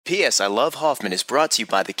P.S. I Love Hoffman is brought to you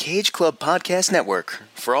by the Cage Club Podcast Network.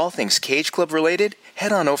 For all things Cage Club related,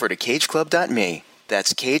 head on over to cageclub.me.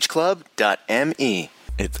 That's cageclub.me.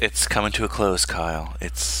 It's coming to a close, Kyle.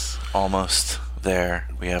 It's almost there.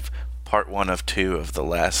 We have part 1 of 2 of the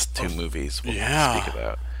last 2 movies we'll speak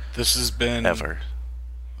about. This has been... Ever.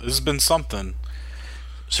 This has been something.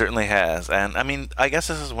 Certainly has. And, I mean, I guess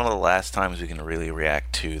this is one of the last times we can really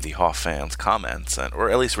react to the Hoff fans' comments, or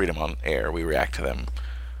at least read them on air. We react to them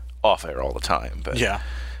off air all the time. But, yeah.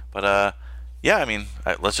 But, yeah, I mean,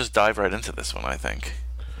 let's just dive right into this one, I think.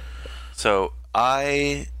 So,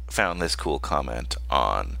 I found this cool comment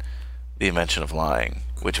on The Invention of Lying,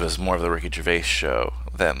 which was more of the Ricky Gervais show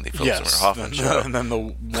than the Philip Seymour Hoffman show. And then the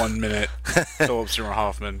 1 minute Philip Seymour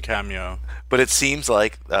Hoffman cameo. But it seems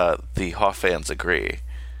like the Hoff fans agree.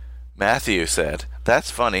 Matthew said,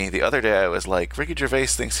 "That's funny. The other day I was like, Ricky Gervais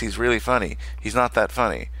thinks he's really funny. He's not that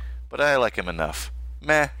funny. But I like him enough.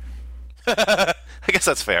 Meh." I guess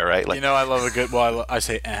that's fair, right? Like, I love a good... Well, I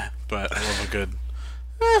say but I love a good...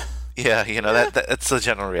 Yeah, that's the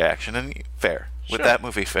general reaction. And fair. With Sure. that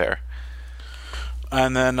movie, fair.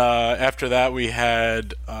 And then after that, we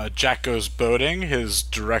had Jack Goes Boating, his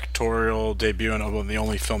directorial debut and the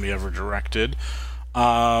only film he ever directed.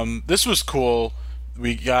 This was cool.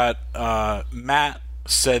 We got Matt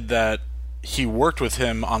said that he worked with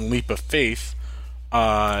him on Leap of Faith.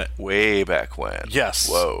 Way back when. Yes.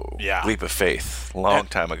 Whoa. Yeah. Leap of Faith. Long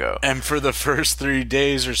time ago. And for the first 3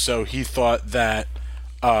 days or so, he thought that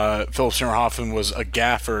Philip Seymour Hoffman was a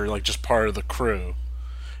gaffer, like just part of the crew.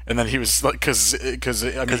 And then he was like, because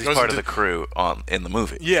he's part of the crew in the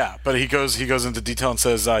movie. Yeah, but he goes into detail and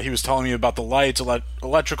says he was telling me about the lights,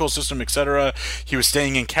 electrical system, etc. He was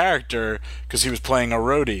staying in character because he was playing a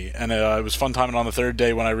roadie, and it was fun time. And on the 3rd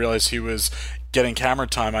day, when I realized he was getting camera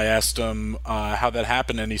time, I asked him how that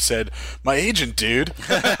happened, and he said, "My agent, dude."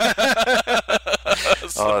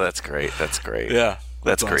 Oh, that's great. That's great. Yeah,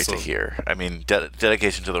 that's great awesome to hear. I mean,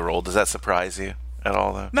 dedication to the role. Does that surprise you at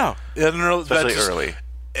all, though? No, especially early.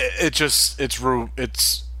 It's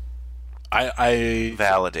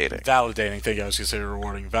validating. Thank you. I was gonna say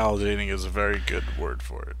rewarding. Validating is a very good word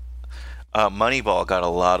for it. Moneyball got a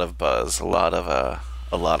lot of buzz, a lot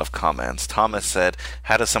of comments. Thomas said,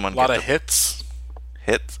 "How does someone get of hits?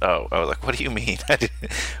 Hits? Oh, I was like, what do you mean?" I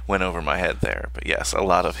went over my head there, but yes, a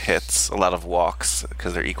lot of hits, a lot of walks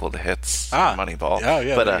because they're equal to hits. Moneyball.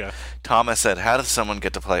 Yeah. But Thomas said, "How does someone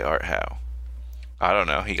get to play Art Howe?" I don't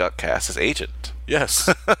know. He got cast as agent. Yes.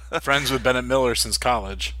 Friends with Bennett Miller since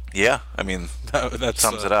college. Yeah, I mean, that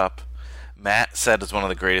sums it up. Matt said it's one of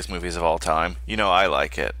the greatest movies of all time. I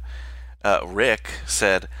like it. Rick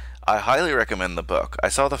said, "I highly recommend the book. I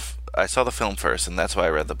saw the film first, and that's why I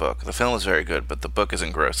read the book. The film is very good, but the book is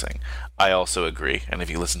engrossing." I also agree, and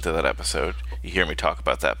if you listen to that episode, you hear me talk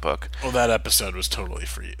about that book. Well, that episode was totally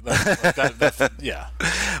free. Yeah.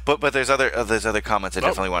 But there's other comments I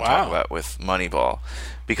definitely want to talk about with Moneyball,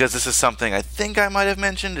 because this is something I think I might have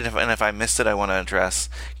mentioned, and if I missed it, I want to address.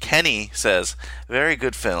 Kenny says, "Very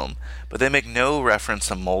good film, but they make no reference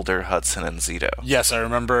to Mulder, Hudson, and Zito." Yes, I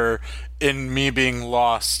remember in me being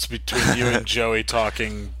lost between you and Joey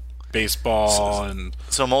talking baseball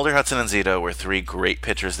So Mulder, Hudson, and Zito were 3 great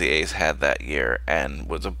pitchers the A's had that year, and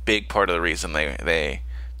was a big part of the reason they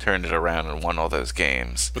turned it around and won all those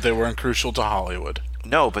games. But they weren't crucial to Hollywood.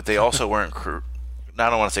 No, but they also weren't I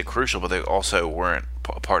don't want to say crucial, but they also weren't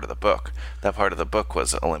part of the book. That part of the book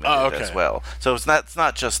was eliminated as well. So it's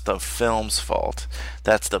not just the film's fault.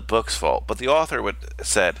 That's the book's fault. But the author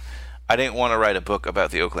said, "I didn't want to write a book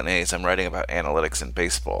about the Oakland A's. I'm writing about analytics in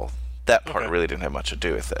baseball." That part really didn't have much to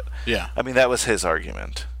do with it. Yeah. I mean, that was his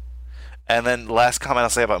argument. And then last comment I'll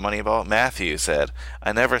say about Moneyball, Matthew said,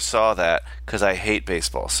 "I never saw that because I hate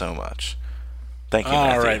baseball so much." Thank you,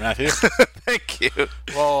 Matthew. All right, Matthew. Thank you.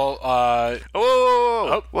 Well,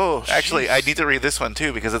 whoa. Actually, I need to read this one,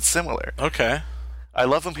 too, because it's similar. Okay. I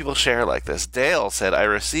love when people share like this. Dale said, "I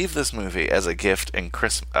received this movie as a gift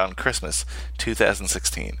on Christmas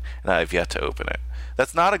 2016, and I have yet to open it."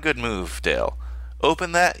 That's not a good move, Dale.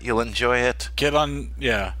 Open that, you'll enjoy it.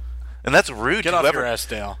 Yeah. And that's rude to whoever... Get off your ass,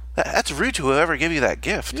 Dale. That's rude to whoever gave you that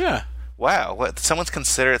gift. Yeah. Wow. Someone's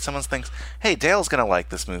considerate. Someone thinks, "Hey, Dale's going to like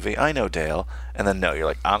this movie. I know Dale." And then, no, you're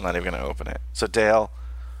like, "I'm not even going to open it." So, Dale,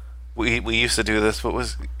 we used to do this. What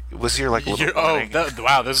was your, like, little warning?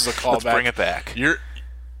 Wow, this is a callback. Let's bring it back.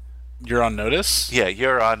 You're on notice? Yeah,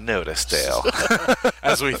 you're on notice, Dale.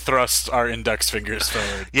 As we thrust our index fingers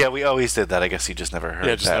forward. Yeah, we always did that. I guess you just never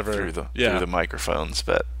heard through the microphones,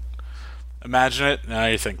 but... Imagine it. Now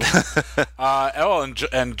you're thinking.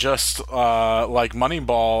 And just like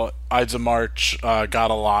Moneyball, Ides of March got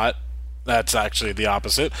a lot. That's actually the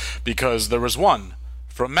opposite, because there was one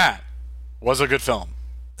from Matt. Was a good film.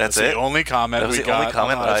 That's the only comment we got. The only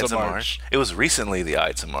comment on on Ides Ides of March. It was recently the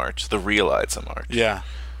Ides of March, the real Ides of March. Yeah.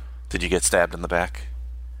 Did you get stabbed in the back?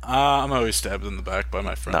 I'm always stabbed in the back by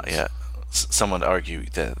my friends. Not yet. Someone would argue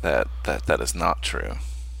that is not true.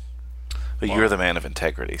 But you're the man of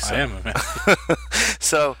integrity. So. I am a man.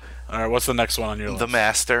 So, all right, what's the next one on your list? The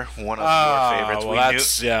Master, one of your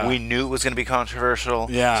favorites. Well, we knew it was going to be controversial.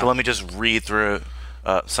 Yeah. So let me just read through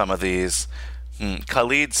some of these.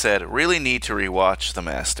 Khalid said, really need to rewatch The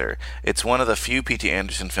Master. It's one of the few P.T.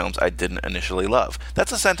 Anderson films I didn't initially love.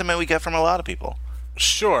 That's a sentiment we get from a lot of people.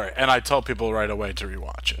 Sure, and I tell people right away to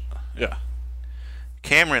rewatch it. Yeah.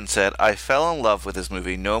 Cameron said, I fell in love with this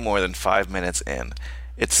movie no more than 5 minutes in.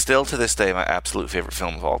 It's still to this day my absolute favorite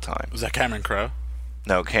film of all time. Was that Cameron Crowe?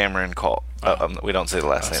 No, Cameron Call. We don't say the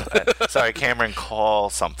last name. Sorry, Cameron Call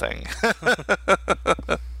something.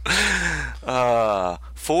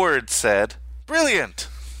 Ford said, brilliant.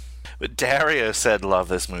 But Dario said, love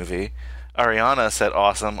this movie. Ariana said,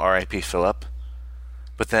 awesome, R.I.P. Philip.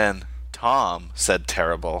 But then Tom said,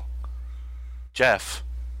 terrible. Jeff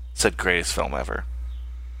said, greatest film ever.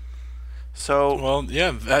 So, well,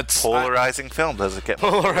 yeah, that's polarizing film. Does it get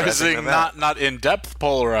polarizing? Not in-depth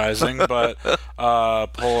polarizing, but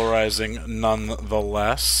polarizing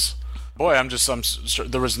nonetheless. Boy,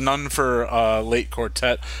 there was none for Late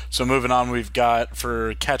Quartet. So moving on, we've got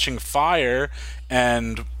for Catching Fire,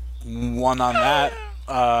 and one on that.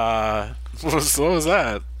 What was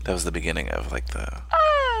that? That was the beginning of like the.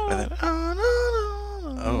 Oh,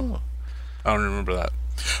 I don't remember that.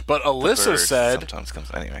 But Alyssa said, sometimes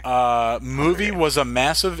comes anyway. Movie was a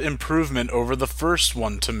massive improvement over the first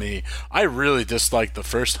one to me. I really disliked the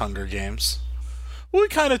first Hunger Games. We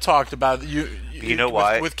kind of talked about it. You know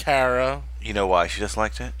why? With Kara. You know why she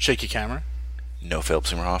disliked it? Shaky camera. No Philip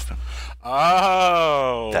Seymour Hoffman.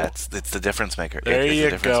 Oh. It's the difference maker. There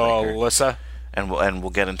you go, Alyssa. And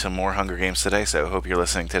we'll get into more Hunger Games today, so I hope you're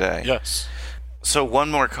listening today. Yes. So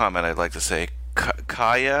one more comment I'd like to say.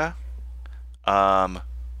 Kaya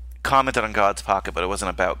commented on God's Pocket, but it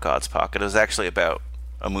wasn't about God's Pocket. It was actually about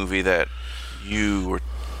a movie that you were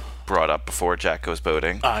brought up before, Jack Goes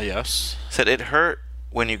Boating. Yes. Said, it hurt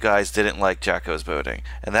when you guys didn't like Jack Goes Boating.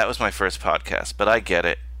 And that was my first podcast, but I get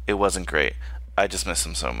it. It wasn't great. I just miss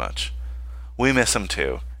him so much. We miss him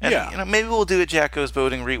too. And, yeah. Maybe we'll do a Jack Goes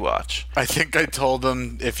Boating rewatch. I think I told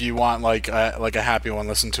them if you want like a happy one,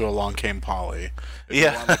 listen to Along Came Polly. If you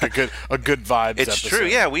want, like a good vibes It's episode. true.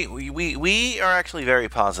 Yeah, we are actually very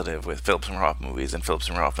positive with Philip Seymour Hoffman movies and Philip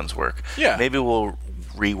Seymour Hoffman's work. Yeah. Maybe we'll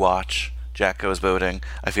rewatch Jack Goes Boating.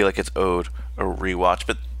 I feel like it's owed a rewatch,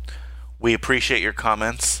 but we appreciate your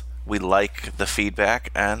comments. We like the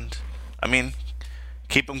feedback, and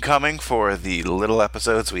keep them coming for the little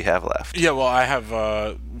episodes we have left. Yeah, well, I have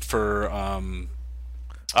one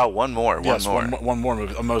more. One more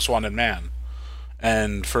movie, A Most Wanted Man.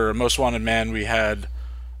 And for Most Wanted Man, we had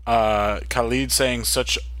Khalid saying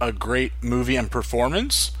such a great movie and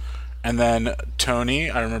performance. And then Tony,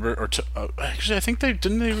 I remember, actually, I think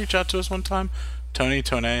didn't they reach out to us one time? Tone, I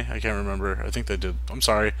can't remember. I think they did. I'm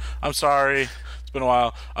sorry. It's been a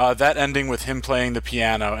while. That ending with him playing the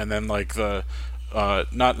piano, and then like the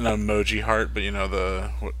not an emoji heart, but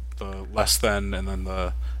the less than, and then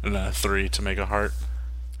a 3 to make a heart.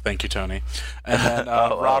 Thank you, Tony. And then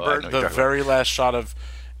Robert, the very last shot of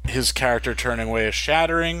his character turning away is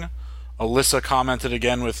shattering. Alyssa commented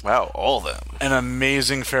again with, wow, all of them. An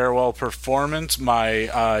amazing farewell performance.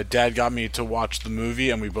 My dad got me to watch the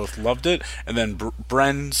movie, and we both loved it. And then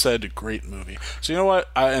Bren said, great movie. So you know what?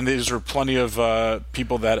 And these are plenty of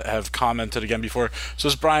people that have commented again before. So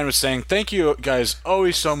as Brian was saying, thank you guys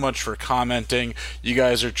always so much for commenting. You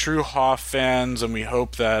guys are true Hoff fans, and we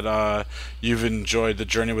hope that you've enjoyed the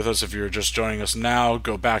journey with us. If you're just joining us now,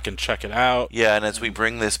 go back and check it out. Yeah, and as we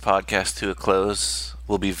bring this podcast to a close,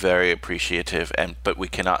 we'll be very appreciative, but we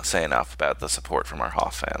cannot say enough about the support from our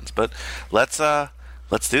Hoff fans. But let's do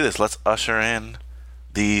this. Let's usher in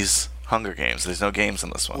these Hunger Games. There's no games in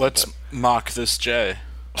this one. Let's mock this Jay.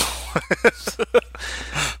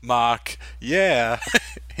 Mock, yeah,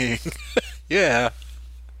 yeah,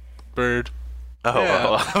 bird.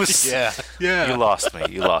 Oh, yeah. Yeah. You lost me.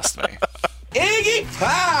 Iggy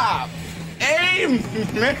Pop!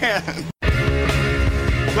 Amen!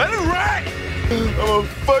 Let it rock! I'm a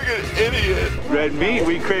fucking idiot. Red meat,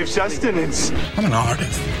 we crave sustenance. I'm an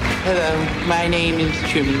artist. Hello, my name is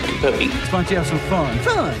Truman Capote. Why don't you have some fun?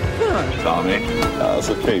 Fun. Tommy, that's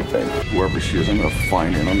a fake thing. Whoever she is, I'm gonna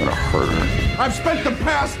find her and I'm gonna hurt her. I've spent the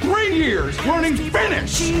past 3 years learning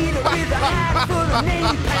Finnish.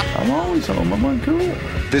 I'm always home. I'm on cool.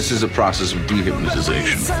 This is a process of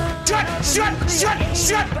dehypnotization.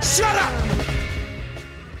 Shut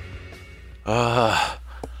up!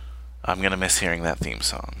 I'm gonna miss hearing that theme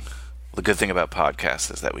song. The good thing about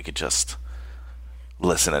podcasts is that we could just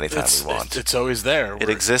listen anytime we want. It's always there. It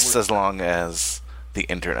exists as long as the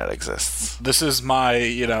internet exists. This is my,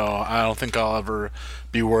 I don't think I'll ever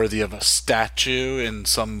be worthy of a statue in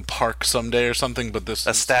some park someday or something, but this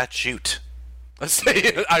a statute. Let's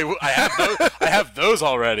say I have those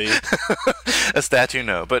already. A statue,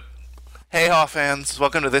 no. But hey, Hoff fans,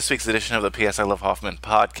 welcome to this week's edition of the P.S. I Love Hoffman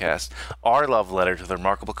podcast, our love letter to the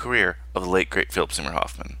remarkable career of the late, great Philip Seymour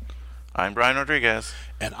Hoffman. I'm Brian Rodriguez.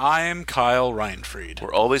 And I'm Kyle Reinfried.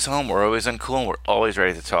 We're always home, we're always uncool, and we're always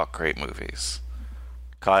ready to talk great movies.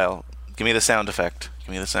 Kyle, give me the sound effect.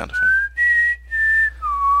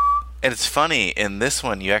 And it's funny, in this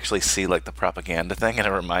one, you actually see, the propaganda thing, and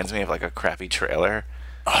it reminds me of, a crappy trailer.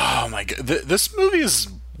 Oh, my God. This movie is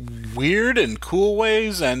weird in cool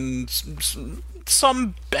ways, and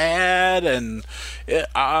some bad, and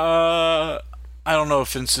I don't know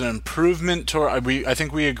if it's an improvement I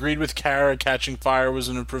think we agreed with Kara. Catching Fire was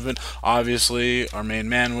an improvement. Obviously, our main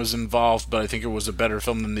man was involved, but I think it was a better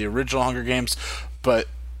film than the original Hunger Games. But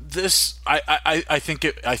this, I think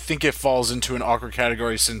it falls into an awkward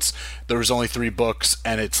category since there was only 3 books,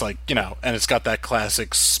 and it's and it's got that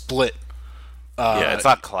classic split. It's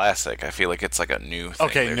not classic. I feel like it's a new thing.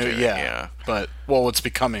 Okay, new, yeah. But it's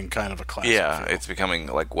becoming kind of a classic. Yeah, it's becoming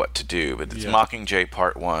what to do. But it's Mockingjay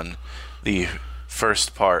Part 1, the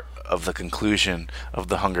first part of the conclusion of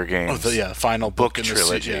the Hunger Games. Final book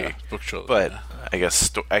trilogy. Book trilogy. But I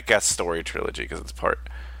guess story trilogy because it's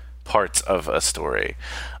parts of a story.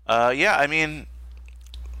 I mean,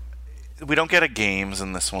 we don't get a games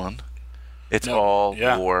in this one. It's all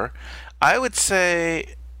war. I would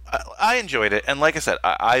say I enjoyed it, and like I said,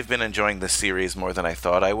 I've been enjoying this series more than I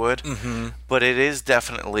thought I would. Mm-hmm. But it is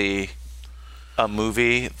definitely a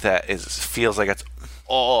movie that feels like it's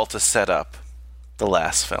all to set up the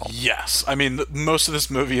last film. Yes. I mean, most of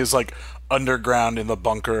this movie is underground in the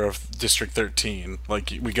bunker of District 13.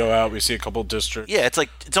 We go out, we see a couple districts. Yeah, it's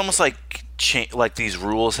almost like these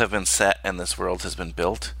rules have been set and this world has been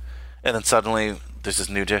built, and then suddenly there's this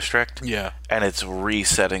new district. Yeah, and it's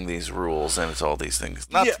resetting these rules, and it's all these things.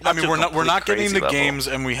 We're not getting the games,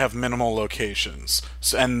 and we have minimal locations,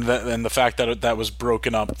 and the fact that that was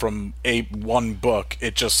broken up from one book,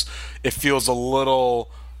 it feels a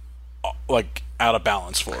little out of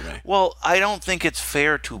balance for me. Well, I don't think it's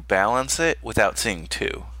fair to balance it without seeing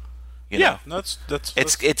 2. You know? That's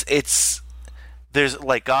it's there's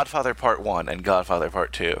Godfather Part 1 and Godfather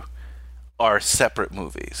Part 2 are separate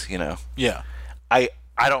movies, Yeah.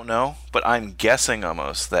 I don't know, but I'm guessing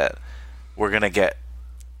almost that we're going to get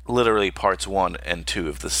literally parts 1 and 2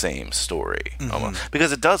 of the same story, almost,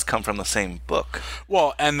 because it does come from the same book.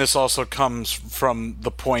 Well, and this also comes from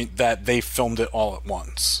the point that they filmed it all at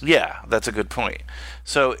once. Yeah, that's a good point.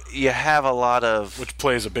 So you have a lot of... Which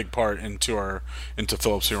plays a big part into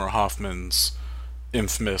Philip Seymour Hoffman's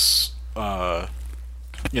infamous... not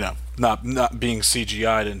being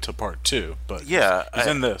CGI'd into Part 2, but he's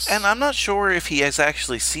in this. And I'm not sure if he has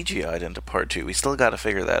actually CGI'd into Part 2. We still got to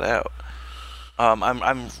figure that out.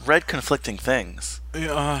 I'm read conflicting things.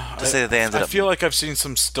 Yeah, to say that they ended up. I feel like I've seen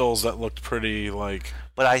some stills that looked pretty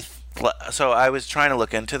But so I was trying to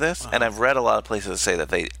look into this, and I've read a lot of places that say that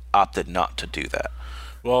they opted not to do that.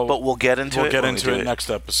 Well, but we'll get into it. We'll get into it next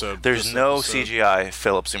episode. There's no CGI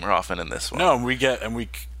Philip Seymour Hoffman in this one. No, we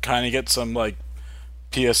kind of get some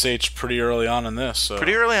PSH pretty early on in this. So.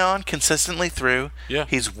 Pretty early on, consistently through. Yeah.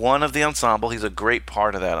 He's one of the ensemble. He's a great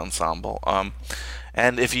part of that ensemble.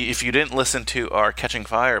 And if you didn't listen to our Catching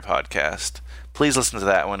Fire podcast, please listen to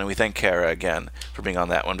that one. And we thank Kara again for being on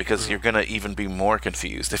that one, because you're going to even be more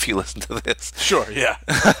confused if you listen to this. Sure, yeah.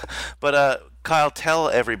 But Kyle, tell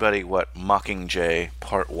everybody what Mockingjay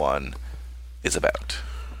Part 1 is about.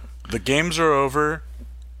 The games are over.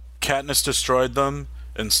 Katniss destroyed them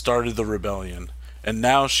and started the rebellion. And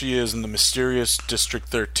now she is in the mysterious District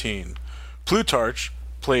 13. Plutarch,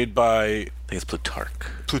 played by... I think it's Plutarch.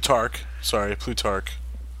 Plutarch.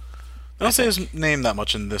 I don't say his name that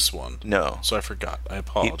much in this one. No. So I forgot. I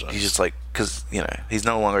apologize. He's just because, he's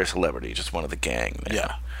no longer a celebrity. He's just one of the gang now.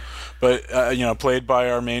 Yeah. But played by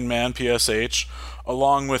our main man PSH,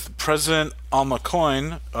 along with President Alma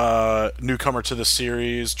Coin, newcomer to the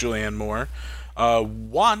series, Julianne Moore,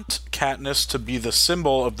 want Katniss to be the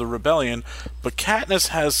symbol of the rebellion, but Katniss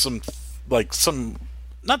has a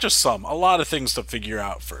lot of things to figure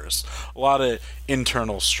out first. A lot of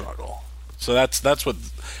internal struggle. So that's what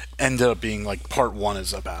ended up being like part 1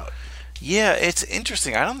 is about. Yeah, it's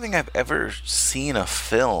interesting. I don't think I've ever seen a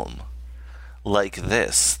film like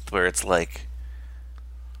this where it's like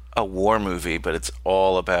a war movie, but it's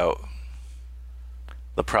all about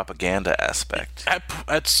the propaganda aspect.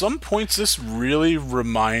 At some points, this really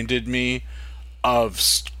reminded me of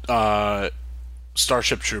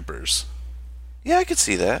Starship Troopers. Yeah, I could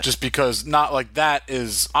see that. Just because not like that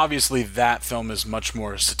is obviously that film is much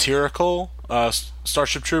more satirical,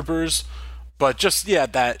 Starship Troopers, but just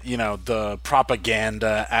that the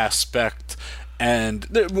propaganda aspect,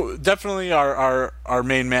 and definitely our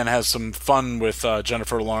main man has some fun with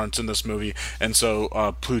Jennifer Lawrence in this movie, and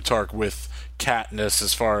so Plutarch with Katniss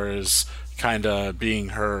as far as kind of being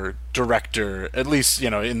her director, at least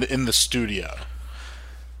in the studio.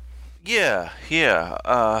 Yeah.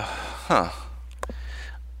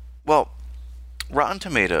 Well, Rotten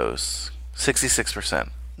Tomatoes,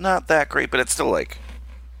 66%. Not that great, but it's still like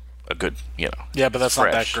a good, Yeah, but that's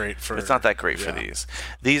fresh. Not that great for. It's not that great for these.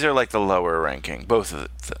 These are like the lower ranking, both of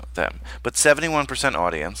them. But 71%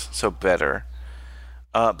 audience, so better.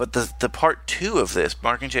 But the part 2 of this,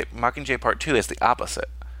 Mockingjay Part 2, is the opposite.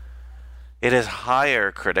 It is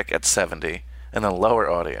higher critic at 70 and then lower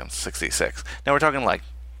audience, 66. Now we're talking like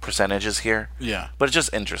percentages here. Yeah. But it's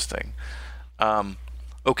just interesting.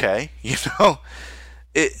 Okay, it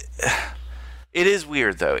is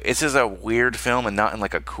weird though. It's just a weird film, and not in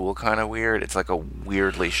like a cool kind of weird. It's like a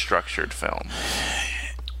weirdly structured film.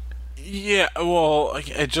 Yeah, well,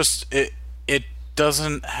 it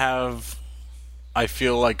doesn't have, I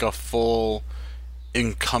feel like, a full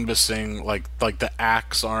encompassing like the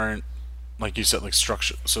acts aren't, like you said, like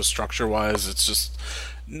structure wise it's just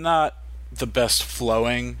not the best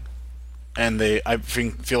flowing. And I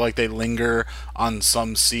feel like they linger on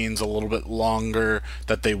some scenes a little bit longer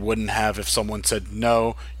that they wouldn't have if someone said,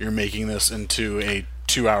 no, you're making this into a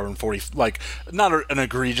 2 hour and 40, like, not an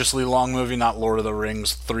egregiously long movie, not Lord of the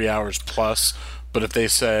Rings 3 hours plus, but if they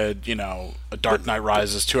said, A Dark Knight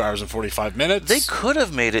Rises 2 hours and 45 minutes. They could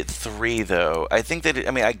have made it 3, though. I think that,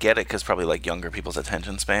 I get it, because probably like younger people's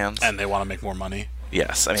attention spans. And they want to make more money.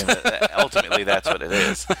 Yes, ultimately that's what it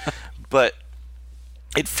is. But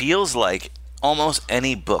it feels like almost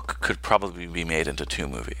any book could probably be made into 2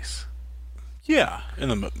 movies. Yeah, in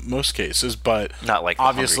the most cases, but not like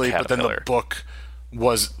obviously. But then the book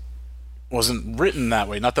wasn't written that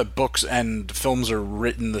way. Not that books and films are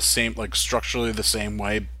written the same, like structurally the same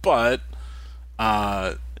way, but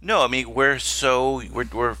no, we're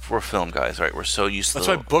film guys, right? We're so used to. That's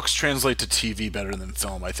why books translate to TV better than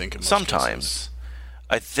film, I think. In most sometimes, cases.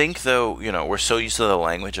 I think though, we're so used to the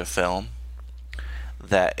language of film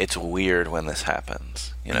that it's weird when this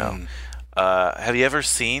happens, Have you ever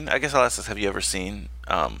seen, I guess I'll ask this, have you ever seen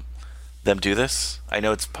them do this? I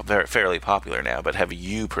know it's fairly popular now, but have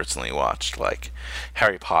you personally watched, like,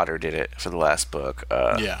 Harry Potter did it for the last book?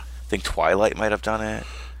 Yeah. I think Twilight might have done it.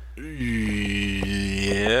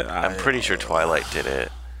 Yeah. I'm pretty sure Twilight did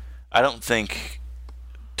it. I don't think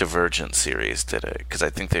Divergent series did it, because I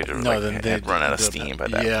think they'd run out of steam by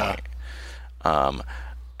that point.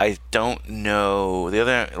 I don't know. The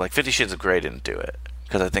other, like, 50 Shades of Grey didn't do it,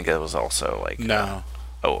 because I think it was also, like,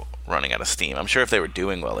 running out of steam. I'm sure if they were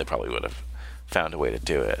doing well, they probably would have found a way to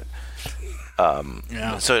do it.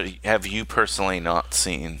 So have you personally not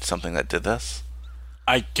seen something that did this?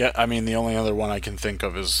 The only other one I can think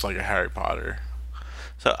of is, like, a Harry Potter.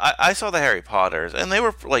 So I saw the Harry Potters, and they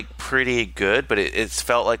were, like, pretty good, but it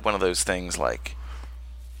felt like one of those things, like,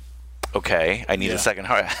 okay, I need a second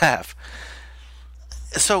half.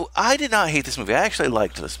 So I did not hate this movie. I actually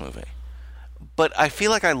liked this movie. But I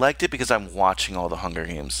feel like I liked it because I'm watching all the Hunger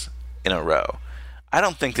Games in a row. I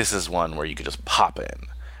don't think this is one where you could just pop in.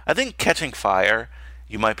 I think Catching Fire,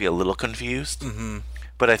 you might be a little confused. Mm-hmm.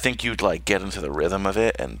 But I think you'd, like, get into the rhythm of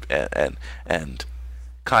it and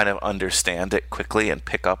kind of understand it quickly and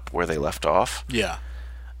pick up where they left off. Yeah.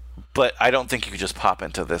 But I don't think you could just pop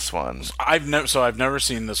into this one. I've never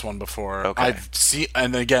seen this one before. Okay.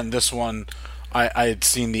 And again, this one, I had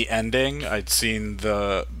seen the ending. I'd seen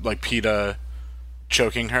the, like, PETA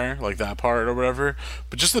choking her, like that part or whatever.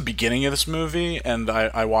 But just the beginning of this movie, and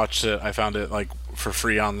I watched it. I found it, like, for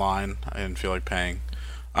free online. I didn't feel like paying.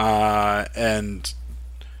 And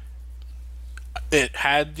it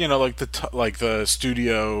had, like the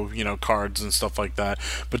studio, cards and stuff like that.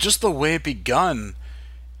 But just the way it begun,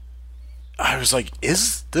 I was like,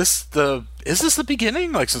 is this the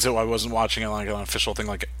beginning? Like, since I wasn't watching it like an official thing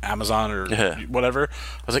like Amazon or whatever,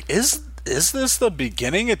 I was like, is this the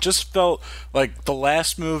beginning? It just felt like the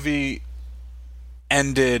last movie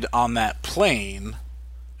ended on that plane,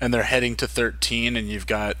 and they're heading to 13, and you've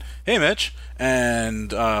got Mitch and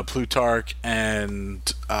Plutarch and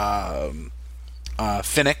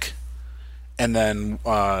Finnick, and then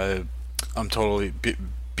I'm totally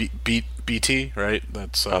BT, right?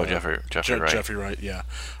 That's Jeffrey Wright. Jeffrey Wright, yeah.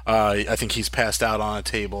 I think he's passed out on a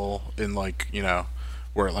table in where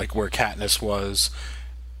Katniss was,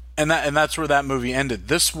 and that's where that movie ended.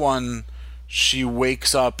 This one, she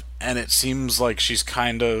wakes up, and it seems like she's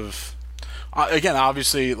kind of, again,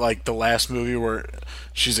 obviously, like the last movie where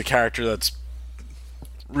she's a character that's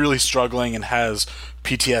really struggling and has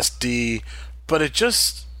PTSD, but it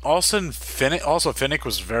just all of a sudden Finnick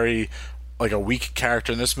was very like a weak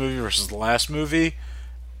character in this movie versus the last movie,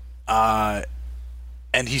 and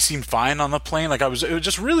he seemed fine on the plane. Like it was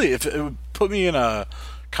just really, it would put me in a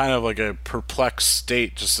kind of like a perplexed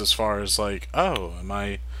state, just as far as like, oh, am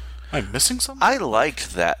I missing something? I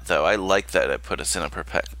liked that though. I liked that it put us in a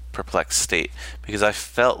perplexed state, because I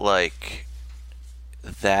felt like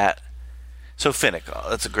that. So Finnick,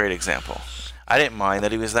 that's a great example. I didn't mind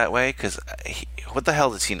that he was that way, because what the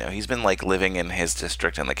hell does he know? He's been like living in his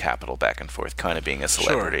district in the capital back and forth, kind of being a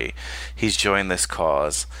celebrity. Sure. He's joined this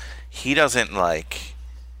cause. He doesn't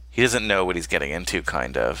know what he's getting into,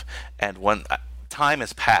 kind of. And when time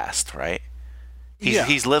has passed, right?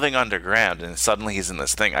 He's living underground, and suddenly he's in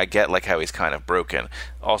this thing. I get like how he's kind of broken.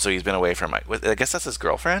 Also, he's been away from I guess that's his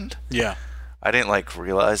girlfriend. Yeah. I didn't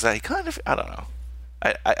realize that. He kind of, I don't know.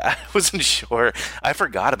 I wasn't sure. I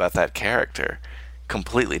forgot about that character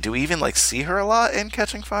completely. Do we even see her a lot in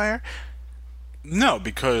Catching Fire? No,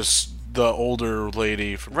 because the older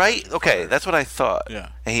lady from right? Okay, that's what I thought. Yeah.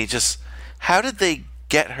 And how did they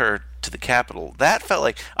get her to the capital? That felt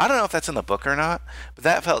like, I don't know if that's in the book or not, but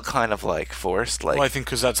that felt kind of forced. Well, I think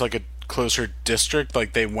because that's like a closer district.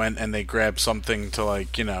 Like they went and they grabbed something to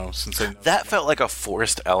since they know that felt like a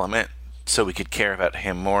forced element, so we could care about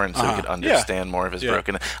him more, and so we could understand more of his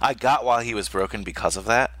broken. I got why he was broken because of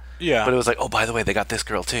that. Yeah. But it was like, oh, by the way, they got this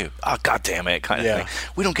girl too. Oh, god damn it, kind of thing.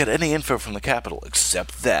 We don't get any info from the capital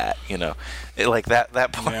except that,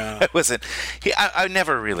 that part. Yeah. I wasn't. I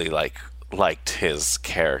never really liked his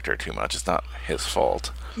character too much. It's not his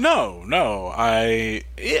fault. No. I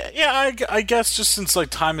guess just since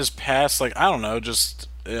time has passed, I don't know, just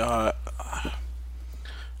I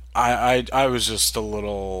was just a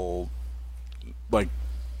little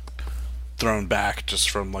thrown back just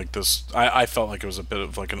from this. I felt like it was a bit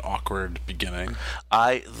of an awkward beginning.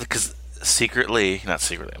 Because not secretly,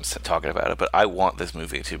 I'm talking about it, but I want this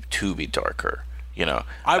movie to be darker.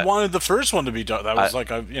 I wanted the first one to be dark. That was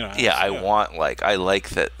I want I like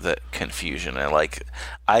that confusion.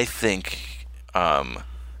 I think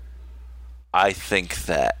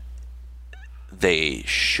that they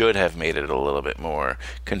should have made it a little bit more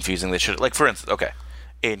confusing. They should, for instance, okay,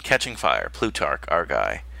 in Catching Fire, Plutarch, our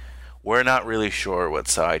guy, we're not really sure what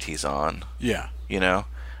side he's on. Yeah.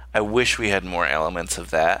 I wish we had more elements of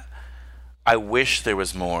that. I wish there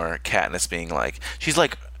was more Katniss being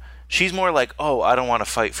she's more oh, I don't want to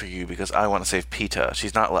fight for you because I want to save Peeta.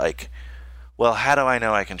 She's not well, how do I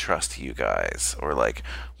know I can trust you guys? Or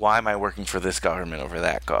why am I working for this government over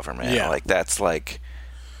that government? Yeah. That's I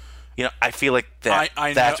feel like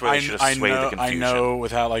that's where they should have swayed the confusion. I know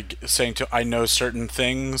without saying I know certain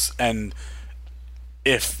things, and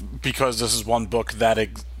because this is one book that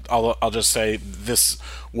I'll just say this,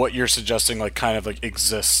 what you're suggesting kind of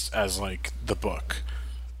exists as the book,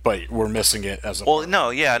 but we're missing it as a book. I know,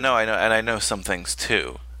 and I know some things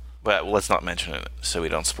too, but let's not mention it so we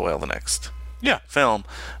don't spoil the next film.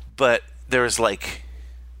 But there's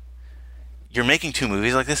you're making two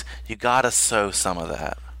movies like this, you gotta sow some of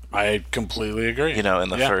that. I completely agree. In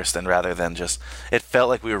the first, and rather than just, it felt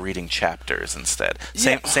like we were reading chapters instead.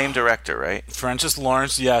 Same director, right? Francis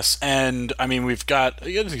Lawrence, yes. And I mean, we've got,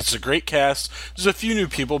 it's a great cast. There's a few new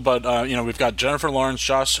people, but we've got Jennifer Lawrence,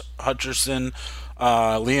 Josh Hutcherson,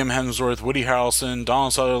 Liam Hemsworth, Woody Harrelson,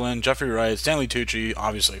 Donald Sutherland, Jeffrey Wright, Stanley Tucci,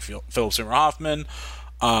 obviously Philip Seymour Hoffman,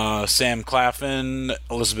 Sam Claflin,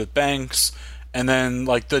 Elizabeth Banks, and then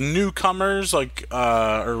the newcomers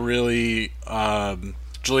are really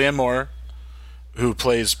Julianne Moore, who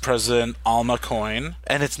plays President Alma Coin.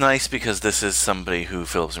 And it's nice because this is somebody who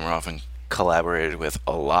Philip Seymour Hoffman collaborated with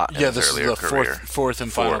a lot in his earlier career. Fourth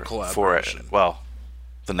and final collaboration.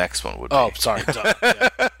 the next one would be. Oh, sorry. Yeah.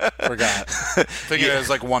 Forgot. Thinking it was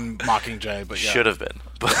like one Mockingjay, but yeah. Should have been.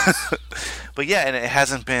 But yeah, and it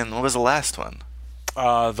hasn't been. What was the last one?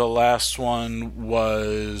 The last one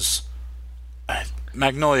was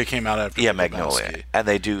Magnolia came out after. Yeah, Big Magnolia, Lebowski. and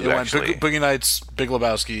they do actually. Boogie Nights, Big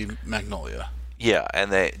Lebowski, Magnolia. Yeah,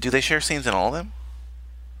 and they share scenes in all of them?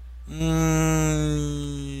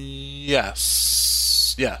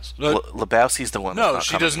 Yes. Lebowski's the one. No,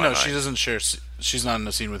 she doesn't. No, she doesn't share. She's not in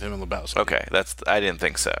a scene with him and Lebowski. Okay, I didn't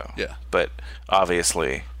think so. Yeah, but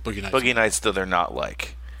obviously, Boogie Nights, though they're not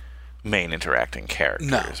like main interacting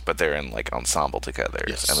characters, but they're in like ensemble together.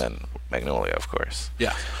 Yes. And then Magnolia, of course.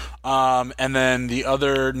 Yeah. And then the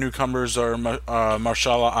other newcomers are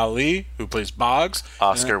Marshala Ali, who plays Boggs,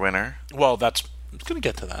 Oscar winner. Well, I'm going to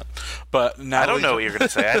get to that, but now I don't know what you're going to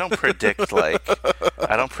say. I don't predict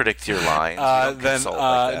your lines. Then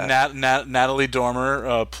Natalie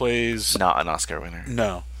Dormer plays not an Oscar winner.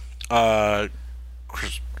 No.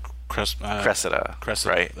 Cressida,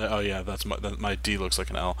 right? Oh yeah, my D looks like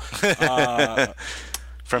an L.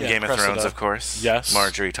 From Game of Thrones, of course. Yes,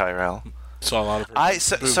 Marjorie Tyrell. Saw a lot of her.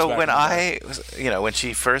 When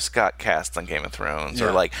she first got cast on Game of Thrones,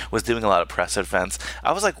 or like was doing a lot of press events,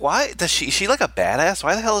 I was like, why does she like a badass?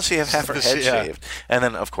 Why the hell does she have half her head shaved? And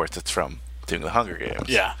then of course it's from doing the Hunger Games.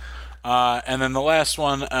 Yeah. And then the last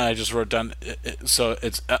one I just wrote down. So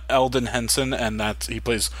it's Eldon Henson, and he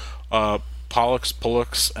plays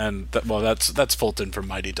Pollux, and that's Fulton from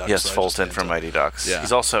Mighty Ducks. Yes, Fulton from Mighty Ducks. Yeah.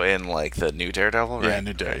 He's also in like the new Daredevil, right? Yeah,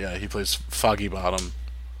 new Daredevil. Yeah, he plays Foggy Bottom.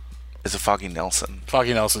 Is it Foggy Nelson?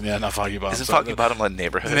 Foggy Nelson, yeah, not Foggy Bottom. Is it Foggy Bottom a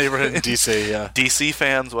neighborhood? Neighborhood in DC, yeah. DC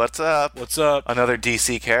fans, what's up? What's up? Another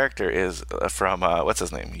DC character is from what's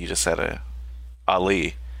his name? You just said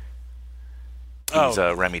Ali. He's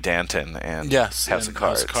Remy Danton and House of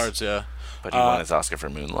Cards. Yeah. But he won his Oscar for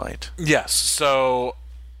Moonlight. Yes. So,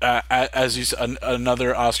 as you said,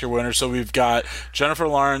 another Oscar winner. So we've got Jennifer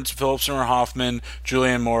Lawrence, Philip Seymour Hoffman,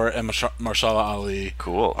 Julianne Moore, and Marshala Ali.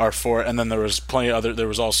 Cool. Are four, and then there was plenty of other. There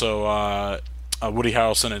was also Woody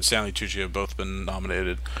Harrelson and Stanley Tucci have both been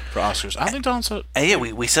nominated for Oscars. I think Donald. And yeah,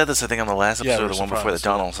 we said this I think on the last episode, the one before, that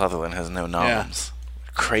Donald Sutherland has no noms.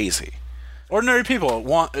 Yeah. Crazy. Ordinary people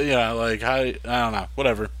want, like I don't know,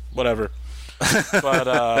 whatever.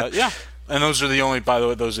 But yeah. And those are the only, by the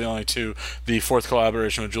way, those are the only two. The fourth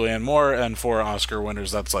collaboration with Julianne Moore and 4 Oscar winners.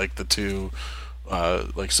 That's like the two,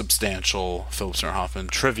 like substantial Philip Seymour Hoffman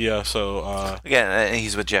trivia. So again,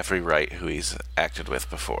 he's with Jeffrey Wright, who he's acted with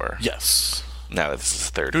before. Yes. Now this is his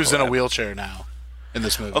third. Who's in a wheelchair now in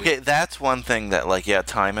this movie? Okay, that's one thing that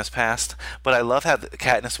time has passed. But I love how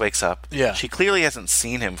Katniss wakes up. Yeah. She clearly hasn't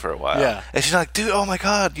seen him for a while. Yeah. And she's like, dude, oh my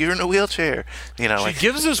God, you're in a wheelchair. She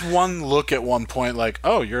gives us one look at one point, like,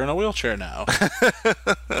 oh, you're in a wheelchair now.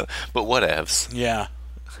 But whatevs. Yeah.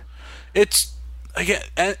 It's again,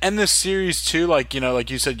 and this series too, like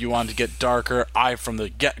you said, you wanted to get darker. I from the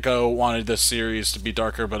get-go wanted this series to be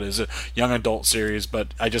darker, but it's a young adult series.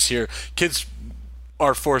 But I just hear kids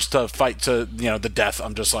are forced to fight to the death.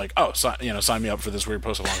 I'm just like, oh, sign me up for this weird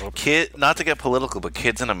post-apocalyptic. Not to get political, but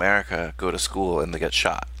kids in America go to school and they get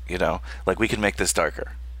shot. Like we can make this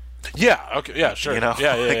darker. Yeah. Okay. Yeah. Sure.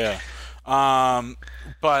 Yeah.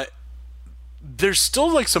 But there's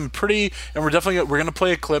still like some pretty, and we're gonna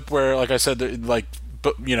play a clip where, like I said, like.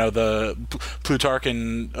 But the Plutarch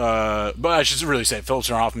and but I should really say Philip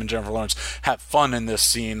Seymour Hoffman and Jennifer Lawrence have fun in this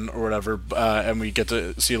scene or whatever, and we get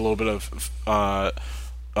to see a little bit of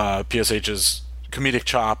PSH's comedic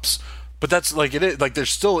chops. But that's like it is like there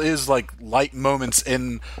still is like light moments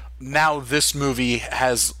in. Now this movie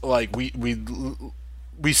has like we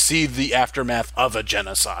see the aftermath of a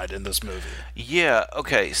genocide in this movie. Yeah.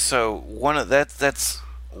 Okay. So that's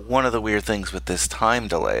one of the weird things with this time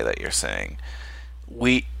delay that you're saying.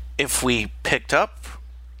 If we picked up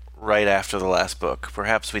right after the last book,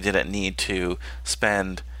 perhaps we didn't need to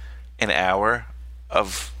spend an hour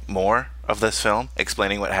of more of this film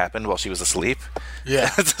explaining what happened while she was asleep. Yeah.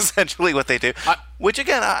 That's essentially what they do. Which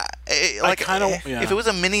again, if it was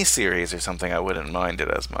a mini series or something, I wouldn't mind it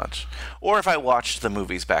as much. Or if I watched the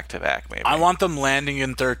movies back to back, maybe. I want them landing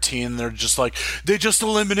in 13. They're just like, they just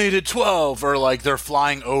eliminated 12, or like they're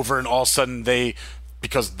flying over and all of a sudden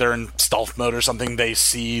because they're in stealth mode or something, they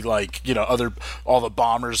see like all the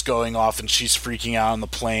bombers going off and she's freaking out on the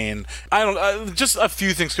plane. Just a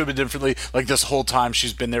few things could have been differently. Like this whole time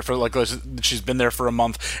she's been there for a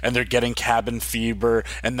month and they're getting cabin fever,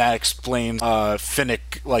 and that explains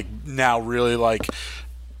Finnick like now really like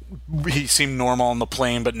he seemed normal on the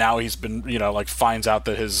plane, but now he's been like finds out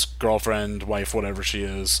that his girlfriend, wife, whatever she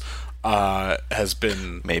is, has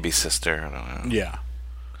been maybe sister. I don't know. Yeah.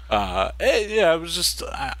 It was just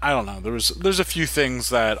I don't know. There's a few things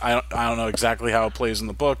that I don't know exactly how it plays in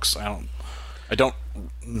the books. I don't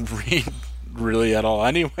read really at all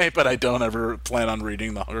anyway, but I don't ever plan on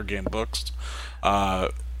reading the Hunger Game books.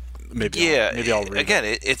 Maybe I'll read again.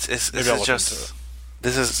 it. This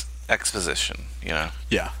is exposition, Yeah.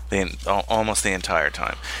 Almost the entire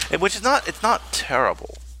time, which is not. It's not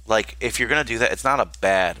terrible. Like, if you're gonna do that, it's not a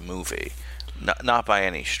bad movie, not by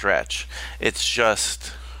any stretch. It's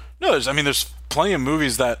just there's plenty of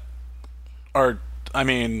movies that are.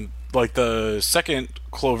 Like the second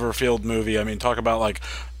Cloverfield movie. Talk about like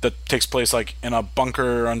that takes place like in a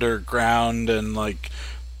bunker underground, and like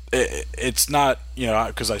it's not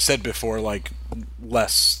because I said before like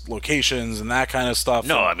less locations and that kind of stuff.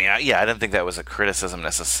 No, I didn't think that was a criticism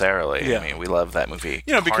necessarily. Yeah. We love that movie.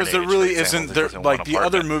 Because there really isn't there like the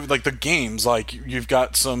other movie, like the games, like you've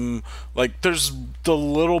got some like there's the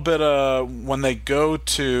little bit of when they go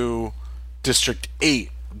to District 8.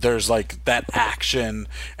 There's like that action,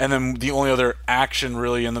 and then the only other action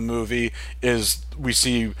really in the movie is we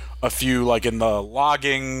see a few like in the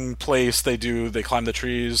logging place they climb the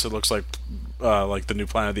trees. It looks like the new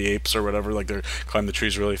Planet of the Apes or whatever. Like they climb the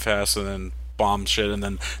trees really fast and then bomb shit, and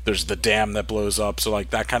then there's the dam that blows up. So like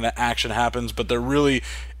that kind of action happens, but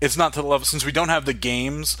it's not to the level, since we don't have the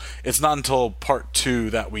games. It's not until part 2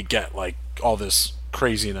 that we get like all this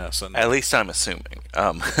craziness. And at least I'm assuming.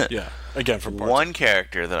 Yeah. Again, from one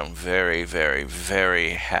character that I'm very, very, very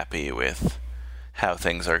happy with how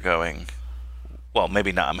things are going. Well,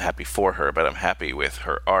 maybe not I'm happy for her, but I'm happy with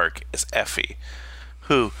her arc, is Effie,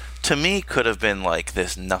 who to me could have been like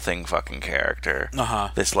this nothing fucking character.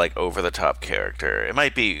 This like over the top character. It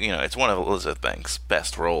might be, it's one of Elizabeth Banks'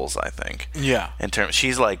 best roles, I think. Yeah.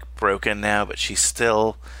 She's like broken now, but she's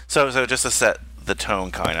still so just to set the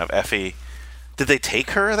tone kind of. Effie, did they take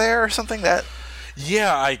her there or something?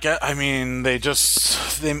 Yeah, I don't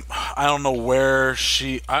know where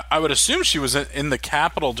she. I would assume she was in the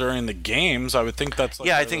Capitol during the games. I would think that's. Like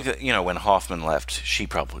I think that when Hoffman left, she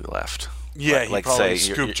probably left. Yeah, he probably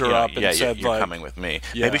scooped her up and said, "You're coming with me."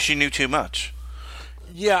 Yeah. Maybe she knew too much.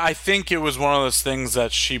 Yeah, I think it was one of those things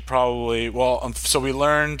that she probably. Well, so we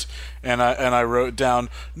learned, and I wrote down,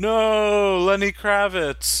 no, Lenny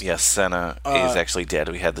Kravitz. Yes, Senna is actually dead.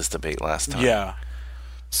 We had this debate last time. Yeah.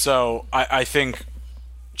 So I think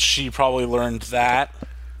she probably learned that,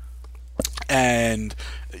 and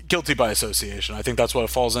guilty by association. I think that's what it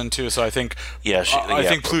falls into. So I think I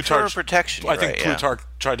think Plutarch protection. I think Plutarch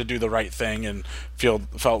tried to do the right thing and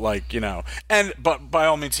felt like but by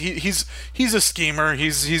all means he's a schemer.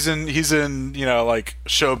 He's in like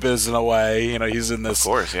showbiz in a way. He's in this. Of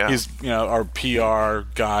course, yeah. He's our PR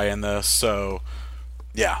guy in this. So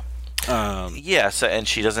yeah. And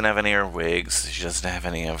she doesn't have any of her wigs. She doesn't have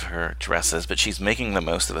any of her dresses, but she's making the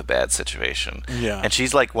most of a bad situation. Yeah. And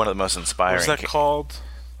she's like one of the most inspiring. What's that called?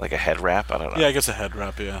 Like a head wrap? I don't know. Yeah, I guess a head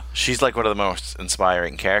wrap, yeah. She's like one of the most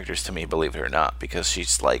inspiring characters to me, believe it or not, because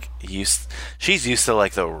she's like used to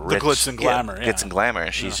like the rich, glitz and glamour, glitz and glamour,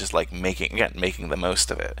 and she's just like making the most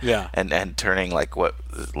of it. Yeah. And turning like what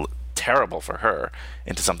terrible for her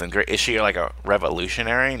into something great. Is she like a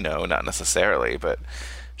revolutionary? No, not necessarily, but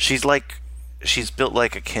she's built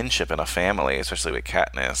like a kinship in a family, especially with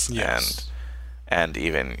Katniss. Yes. And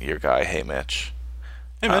even your guy, Hey Mitch.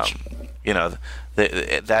 Hey Mitch.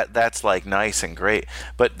 That's like nice and great,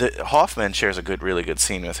 but Hoffman shares a really good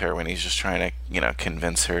scene with her when he's just trying to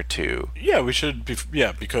convince her to. Yeah, we should be.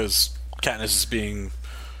 Yeah, because Katniss is being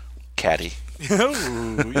catty.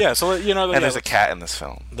 Yeah, so and there's a cat in this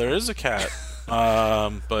film. There is a cat,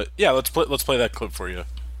 but yeah, let's play that clip for you.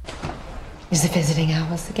 Is it visiting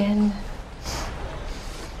hours again?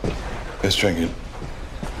 Miss Trinket,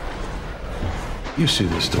 you see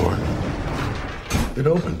this door? It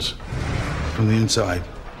opens from the inside.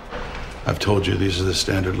 I've told you these are the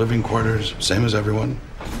standard living quarters, same as everyone.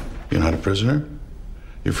 You're not a prisoner.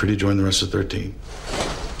 You're free to join the rest of 13.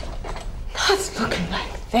 Not looking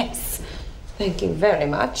like this. Thank you very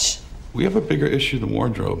much. We have a bigger issue than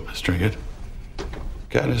wardrobe, Miss Trinket.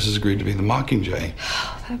 Katniss has agreed to be the Mockingjay.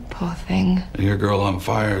 Oh, that poor thing. And your girl on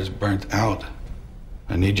fire is burnt out.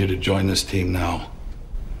 I need you to join this team now.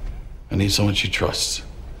 I need someone she trusts.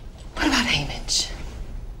 What about Haymitch?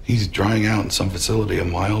 He's drying out in some facility a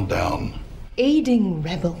mile down. Aiding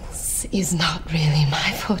rebels is not really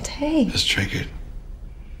my forte. Miss Trinket,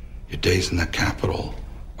 your days in the Capitol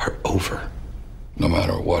are over, no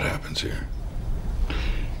matter what happens here.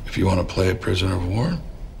 If you want to play a prisoner of war,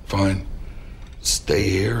 fine. Stay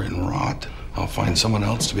here and rot. I'll find someone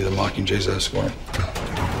else to be the Mockingjay's escort.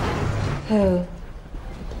 Who?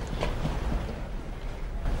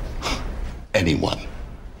 Anyone.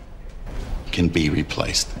 can be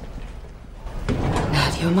replaced.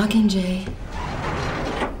 Not your Mockingjay.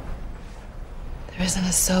 There isn't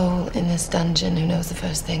a soul in this dungeon who knows the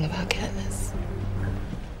first thing about Katniss.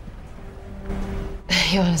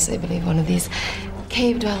 You honestly believe one of these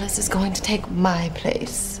cave dwellers is going to take my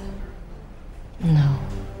place? No.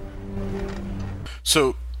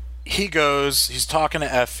 So he goes, he's talking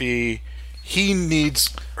to Effie. He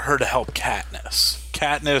needs her to help Katniss.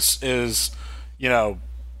 Katniss is,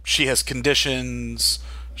 she has conditions.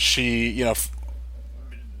 She,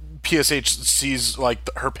 PSH sees like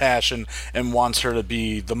her passion and wants her to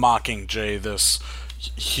be the Mockingjay, this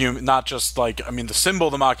human, not just like, the symbol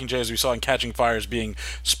of the Mockingjay, as we saw in Catching Fire, is being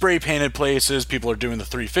spray painted places. People are doing the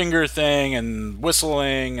 3-finger thing and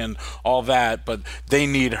whistling and all that, but they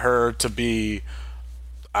need her to be,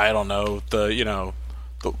 I don't know, the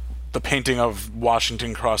painting of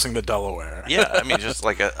Washington crossing the Delaware. Yeah, just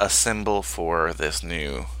like a symbol for this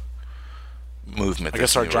new movement. I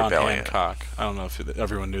guess our John rebellion. Hancock. I don't know if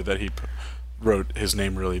everyone knew that he wrote his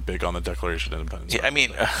name really big on the Declaration of Independence.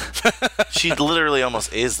 Yeah, she literally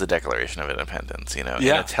almost is the Declaration of Independence, in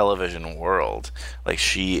a television world. Like,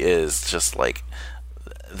 she is just like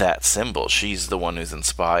that symbol. She's the one who's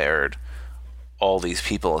inspired all these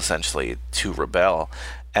people essentially to rebel,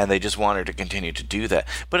 and they just want her to continue to do that.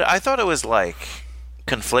 But I thought it was like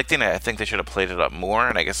conflicting. I think they should have played it up more,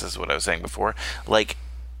 and I guess this is what I was saying before. Like,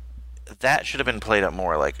 that should have been played up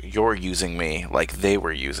more, like, you're using me like they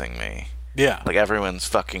were using me. Yeah. Like, everyone's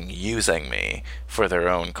fucking using me for their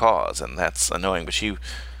own cause, and that's annoying. But it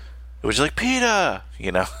was like, Peeta,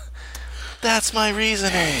 that's my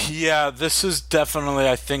reasoning. Yeah, this is definitely,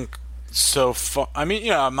 I think, so fun.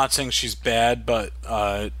 I'm not saying she's bad, but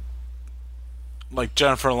like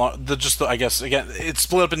Jennifer Lawrence, I guess, again, it's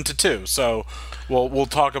split up into two, so we'll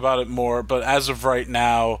talk about it more. But as of right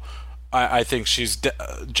now, I think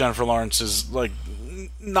Jennifer Lawrence is like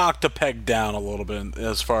knocked a peg down a little bit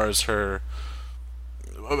as far as her.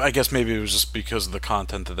 I guess maybe it was just because of the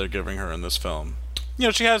content that they're giving her in this film.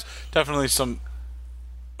 She has definitely some.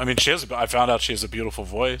 I found out she has a beautiful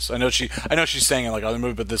voice. I know she's sang in like other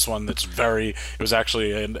movies, but this one it was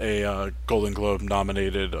actually a Golden Globe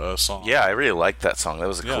nominated song. Yeah, I really liked that song. That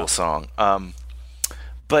was a cool song.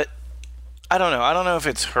 But I don't know. I don't know if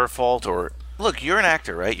it's her fault or. Look, you're an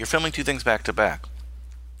actor, right? You're filming two things back to back.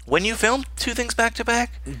 When you film two things back to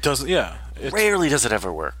back, rarely does it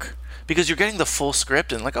ever work, because you're getting the full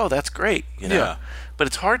script and like, oh, that's great, Yeah. But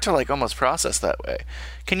it's hard to like almost process that way.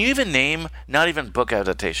 Can you even name, not even book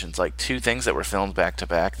adaptations, like two things that were filmed back to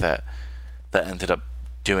back that ended up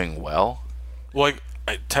doing well? Well,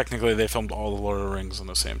 technically, they filmed all the Lord of the Rings in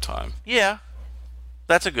the same time. Yeah,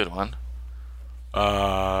 that's a good one.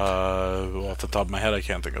 Off the top of my head, I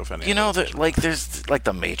can't think of any. There's like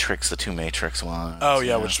the Matrix, the two Matrix ones. Oh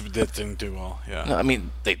yeah, which didn't do well. Yeah. No,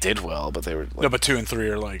 they did well, but they were. No, but 2 and 3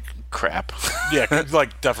 are like crap. Yeah,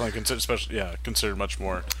 like definitely considered much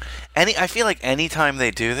more. I feel like anytime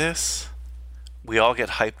they do this, we all get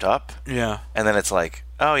hyped up. Yeah. And then it's like,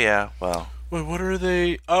 oh yeah, well. Wait, what are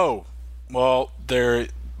they? Oh, well,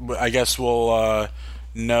 I guess we'll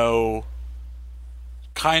know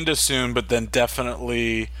kind of soon, but then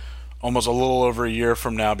definitely almost a little over a year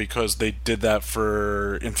from now, because they did that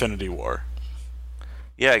for Infinity War.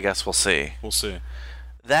 Yeah, I guess we'll see. We'll see.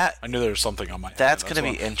 That I knew there was something on my head. That's going to be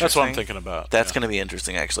interesting. That's what I'm thinking about. That's going to be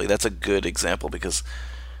interesting, actually. That's a good example, because,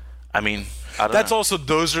 I don't That's know. also,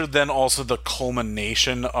 those are then also the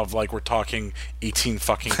culmination of, like, we're talking 18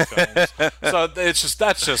 fucking films. So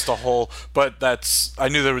that's just a whole, but I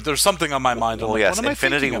knew there was something on my mind. Well, yes,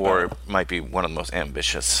 Infinity War might be one of the most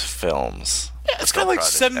ambitious films. Yeah, it's got like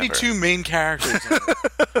 72 ever. Main characters.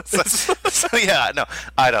 so yeah, no,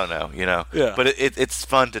 I don't know, Yeah. But it's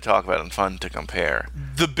fun to talk about and fun to compare.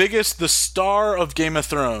 The star of Game of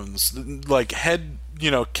Thrones, like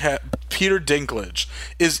Peter Dinklage,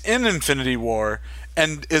 is in Infinity War,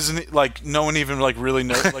 and isn't like no one even like really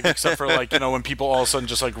knows, like, except for like when people all of a sudden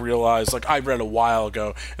just like realize, like, I read a while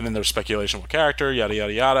ago, and then there's speculation what character, yada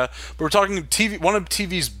yada yada. But we're talking one of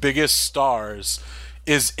TV's biggest stars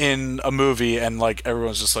is in a movie, and like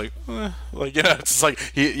everyone's just like, it's like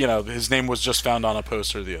his name was just found on a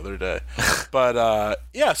poster the other day. But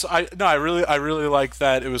so I really like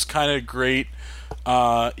that. It was kind of great.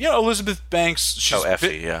 Elizabeth Banks,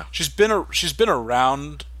 she's been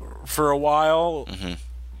around for a while. Mm-hmm.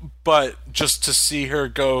 But just to see her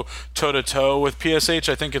go toe to toe with PSH,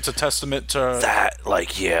 I think it's a testament to that.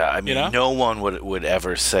 Like, yeah, no one would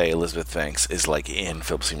ever say Elizabeth Banks is like in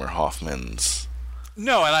Philip Seymour Hoffman's.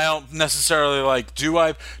 No, and I don't necessarily like. Do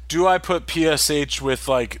I put PSH with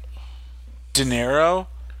like De Niro?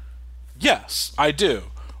 Yes, I do.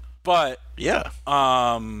 But yeah,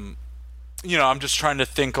 you know, I'm just trying to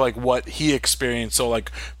think like what he experienced. So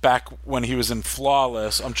like back when he was in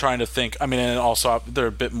Flawless, I'm trying to think. I mean, and also they're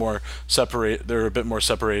a bit more separate. They're a bit more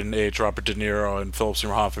separated in age. Robert De Niro and Philip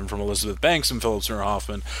Seymour Hoffman from Elizabeth Banks and Philip Seymour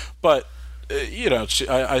Hoffman. But you know,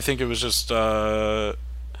 I think it was just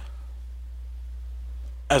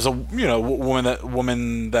as a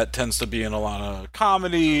woman that tends to be in a lot of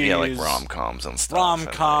comedies, like rom-coms and stuff.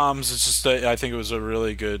 Rom-coms. It's just I think it was a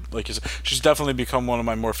really good, like you said, she's definitely become one of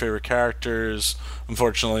my more favorite characters.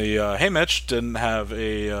 Unfortunately, Hey Mitch didn't have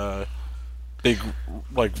a big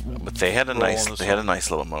like. But they had a nice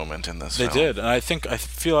little moment in this. They film. did, and I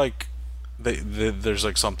feel like there's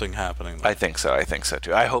like something happening there. I think so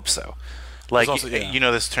too. I hope so. Like also, yeah. You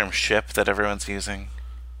know this term ship that everyone's using.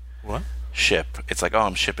 What? Ship. It's like, oh,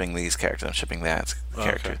 I'm shipping these characters, I'm shipping that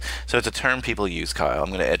character. Okay. So it's a term people use, Kyle. I'm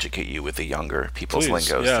going to educate you with the younger people's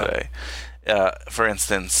lingos today. For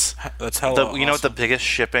instance, that's hella you know what the biggest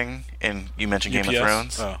shipping in, you mentioned UPS? Game of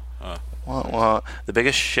Thrones? Well, the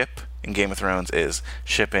biggest ship in Game of Thrones is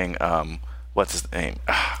shipping, what's his name?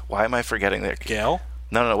 Why am I forgetting that? Gale?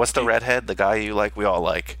 No, what's the redhead? The guy you like, we all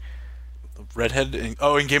like. The redhead?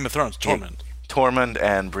 In Game of Thrones, Tormund. Tormund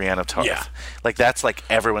and Brienne of Tarth. Yeah. Like, that's like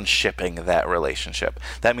everyone shipping that relationship.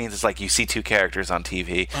 That means it's like you see two characters on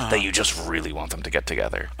TV that you just really want them to get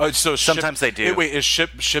together. So sometimes they do. Wait, is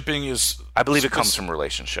shipping is... I believe it comes from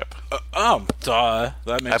relationship. That makes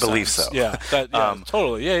sense. I believe so. Yeah,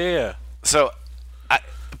 totally. Yeah. So,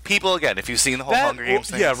 people, again, if you've seen the whole Hunger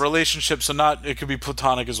Games thing... Yeah, relationships, so it could be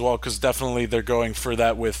platonic as well, because definitely they're going for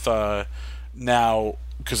that with now...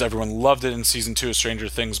 Because everyone loved it in season 2 of Stranger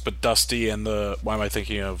Things, but Dusty and why am I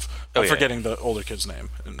thinking of? I'm forgetting the older kid's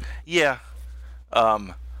name. Yeah,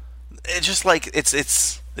 it's just like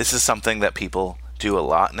this is something that people do a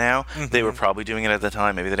lot now. Mm-hmm. They were probably doing it at the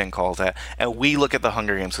time. Maybe they didn't call it that. And we look at the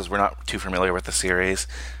Hunger Games because we're not too familiar with the series.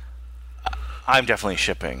 I'm definitely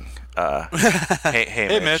shipping.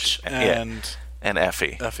 Hey Mitch and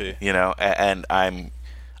Effie. Effie. You know, and I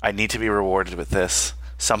need to be rewarded with this.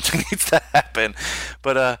 Something needs to happen,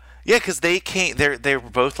 but because they can't. They're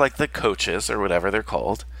both like the coaches or whatever they're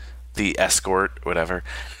called, the escort, whatever.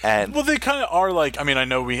 And well, they kind of are like. I mean, I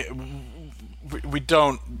know we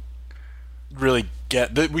don't really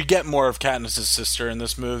we get more of Katniss' sister in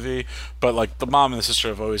this movie, but like the mom and the sister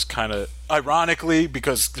have always kind of, ironically,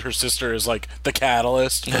 because her sister is like the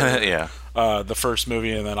catalyst. For, the first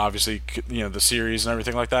movie, and then obviously the series and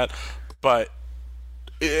everything like that, but.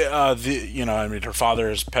 I mean, her father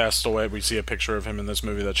has passed away. We see a picture of him in this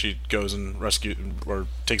movie that she goes and rescues or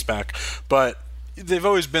takes back. But they've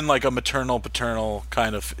always been like a maternal, paternal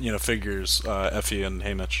kind of figures, Effie and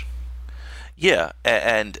Haymitch. Yeah,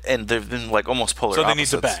 and they've been like almost polar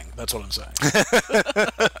opposites. So they need to bang. That's what I'm saying.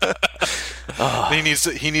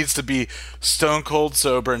 He needs to be stone cold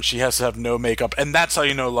sober, and she has to have no makeup, and that's how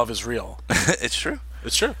you know love is real. It's true.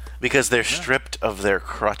 It's true. Because they're stripped of their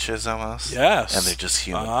crutches almost. Yes. And they're just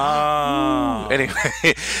human.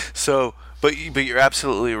 Anyway, so, but you're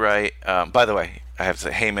absolutely right. By the way, I have to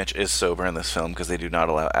say, Haymitch is sober in this film because they do not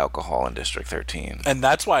allow alcohol in District 13. And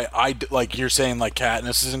that's why like you're saying, like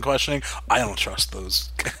Katniss is in questioning. I don't trust those.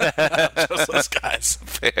 I don't trust those guys.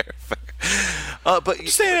 Fair. But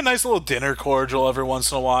just saying a nice little dinner cordial every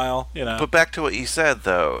once in a while, But back to what you said,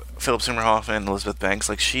 though, Philip Seymour Hoffman and Elizabeth Banks,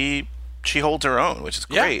 like she holds her own, which is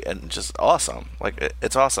great and just awesome. Like,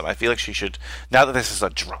 it's awesome. I feel like she should, now that this is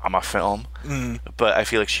a drama film, but I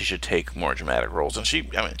feel like she should take more dramatic roles. And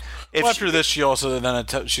after this, she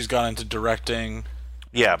also she's gone into directing.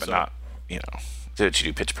 Yeah, but not, did she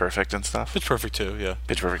do Pitch Perfect and stuff? Pitch Perfect 2, yeah.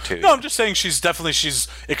 Pitch Perfect 2. No, I'm just saying she's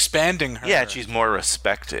expanding her. Yeah, she's more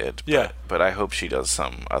respected. But I hope she does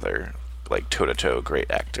some other, like, toe-to-toe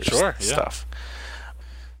great actors stuff.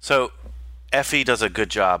 So, Effie does a good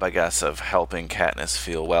job, I guess, of helping Katniss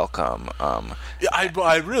feel welcome.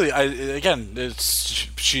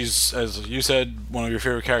 She's, as you said, one of your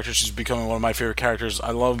favorite characters. She's becoming one of my favorite characters.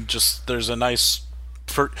 I love there's a nice,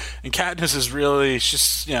 and Katniss is really, she's,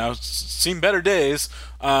 seen better days.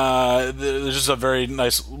 There's just a very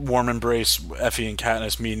nice, warm embrace, Effie and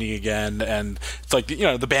Katniss meeting again, and it's like,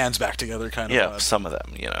 the band's back together kind of. Yeah, some of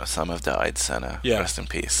them, some have died, Senna. Yeah. Rest in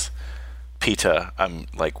peace. Peta, I'm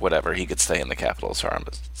like, whatever, he could stay in the Capitol as far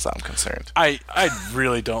as I'm concerned. I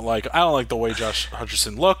really don't like the way Josh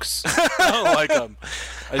Hutcherson looks. I don't like him.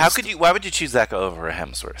 Why would you choose Zach over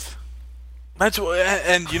Hemsworth?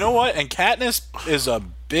 And you know what? And Katniss is a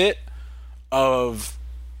bit of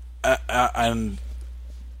and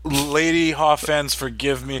Lady Hoff fans,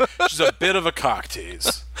 forgive me, she's a bit of a cock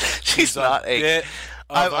tease. She's not a bit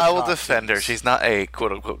I will defend her. She's not a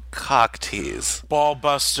quote-unquote cock tease. Ball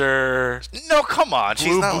buster. No, come on.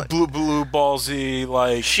 She's not blue ballsy.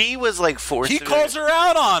 Like, she was like forced. He calls her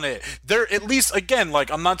out on it. There, at least, again,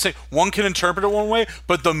 like, I'm not saying one can interpret it one way,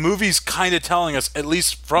 but the movie's kind of telling us, at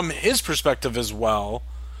least from his perspective as well,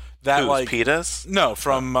 that, who's, like, Peeta's? No,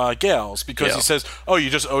 from Gail's, because he says, "Oh,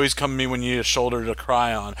 you just always come to me when you need a shoulder to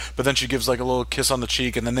cry on." But then she gives like a little kiss on the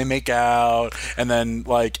cheek, and then they make out, and then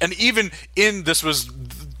like, and even in this was,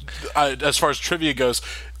 as far as trivia goes,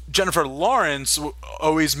 Jennifer Lawrence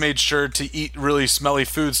always made sure to eat really smelly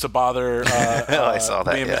foods to bother I saw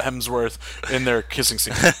that, Liam Hemsworth in their kissing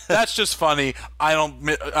scene. That's just funny. I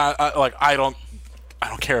don't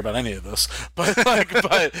care about any of this, but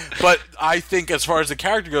I think as far as the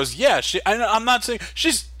character goes, yeah, I'm not saying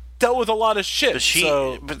she's dealt with a lot of shit.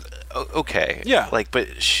 Okay, yeah, like, but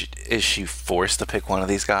is she forced to pick one of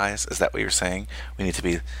these guys? Is that what you're saying? We need to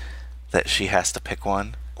be that she has to pick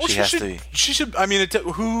one. Well, she should. I mean,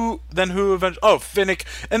 who eventually? Oh, Finnick.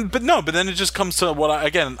 But then it just comes to what he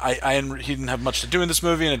didn't have much to do in this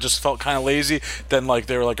movie, and it just felt kind of lazy. Then like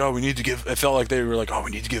they were like, oh, it felt like they were like, oh, we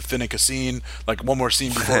need to give Finnick a scene, like one more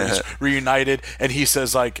scene before he's reunited. And he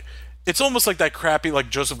says like, it's almost like that crappy, like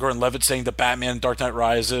Joseph Gordon-Levitt saying to Batman Dark Knight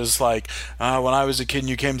Rises, like, when I was a kid and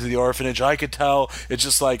you came to the orphanage, I could tell. It's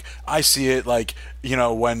just like, I see it like, you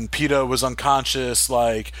know, when Peeta was unconscious,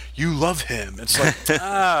 like, you love him. It's like,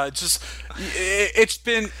 it's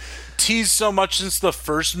been teased so much since the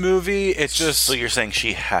first movie. It's just... So you're saying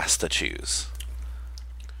she has to choose?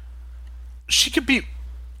 She could be...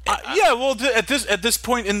 yeah, well, at this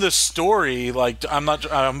point in the story, like, I'm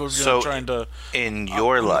trying to... In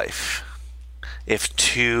your life, if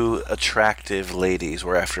two attractive ladies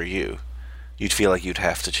were after you, you'd feel like you'd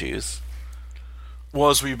have to choose? Well,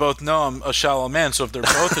 as we both know, I'm a shallow man, so if they're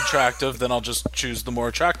both attractive, then I'll just choose the more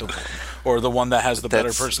attractive one. Or the one that has the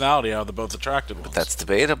better personality out of the both attractive ones. But that's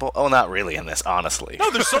debatable. Oh, not really in this, honestly. No,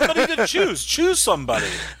 there's somebody to choose. Choose somebody.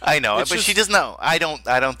 I know, but she doesn't know. I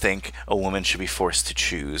don't think a woman should be forced to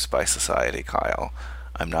choose by society, Kyle.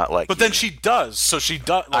 I'm not like But then she does, so she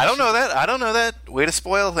does. Like, I don't know that. Way to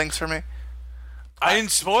spoil things for me. I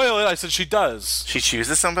didn't spoil it. I said she does. She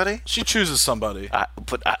chooses somebody? She chooses somebody. I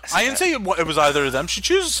didn't say it was either of them. She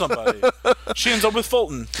chooses somebody. She ends up with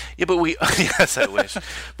Fulton. Yeah, but we... Yes, I wish.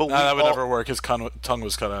 But that would never work. His tongue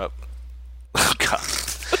was cut out. Oh, God.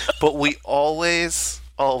 But we always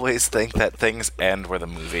think that things end where the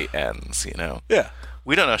movie ends, you know? Yeah.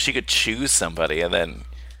 We don't know. She could choose somebody and then...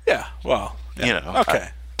 Yeah, well... Yeah. You know. Okay.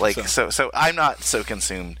 So I'm not so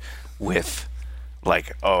consumed with...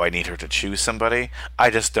 Like, oh, I need her to choose somebody.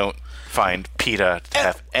 I just don't find Peeta to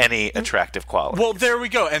have any attractive qualities. Well, there we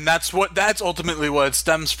go, and that's ultimately what it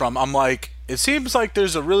stems from. I'm like, it seems like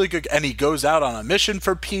there's a really good, and he goes out on a mission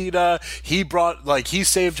for Peeta. He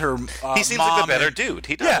saved her. He seems mom like a better dude.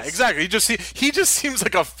 He does. Yeah, exactly. He just seems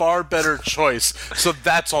like a far better choice. So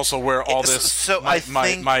that's also where all this. So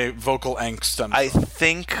my vocal angst stems. I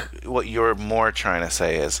think what you're more trying to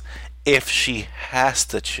say is, if she has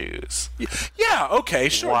to choose, yeah, okay,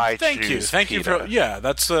 sure. Thank you for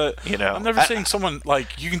that's you know, I'm never saying someone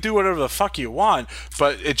like you can do whatever the fuck you want,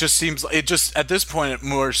 but it just at this point it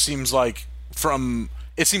more seems like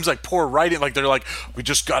poor writing. Like they're like, we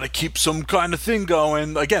just got to keep some kind of thing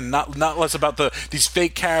going. Again, not less about these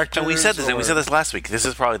fake characters. And we said this last week. This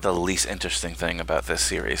is probably the least interesting thing about this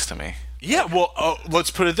series to me. Yeah, well,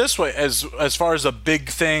 let's put it this way: as far as a big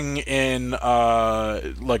thing in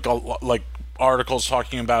like articles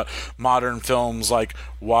talking about modern films, like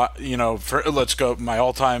let's go my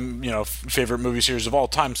all-time favorite movie series of all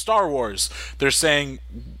time, Star Wars. They're saying,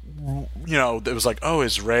 it was like, oh,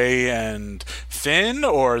 is Rey and Finn,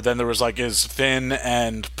 or then there was like, is Finn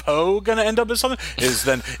and Poe gonna end up as something?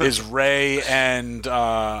 Is Rey and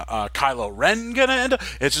Kylo Ren gonna end up?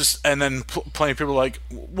 It's just, and then plenty of people are like,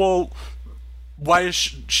 well, why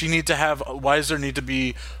does why does there need to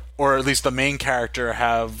be, or at least the main character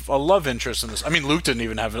have a love interest in this? I mean, Luke didn't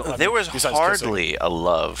even have it. There was hardly a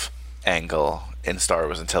love angle in Star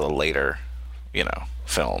Wars until the later,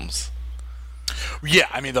 films. Yeah,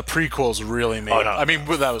 I mean the prequels really made.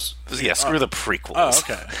 That was screw the prequels. Oh,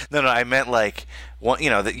 okay. No, I meant like one.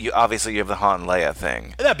 That you obviously you have the Han and Leia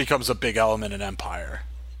thing. That becomes a big element in Empire,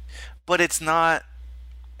 but it's not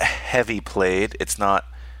heavy played. It's not.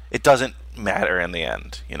 It doesn't matter in the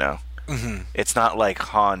end. Mm-hmm. It's not like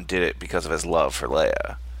Han did it because of his love for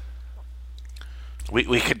Leia.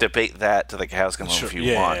 We could debate that to the cows come home if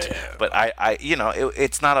you want, but I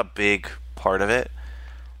it's not a big part of it.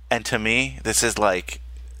 And to me, this is like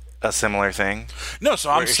a similar thing. No, so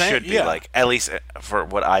I'm saying it should be like, at least for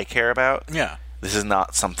what I care about. Yeah. This is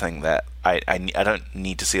not something that I don't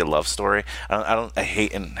need to see a love story. I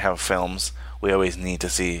hate in how films we always need to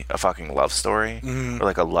see a fucking love story or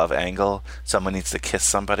like a love angle. Someone needs to kiss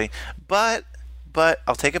somebody. But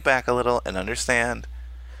I'll take it back a little and understand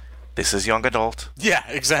this is young adult. Yeah,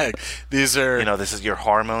 exactly. These are... this is your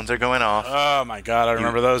hormones are going off. Oh, my God. I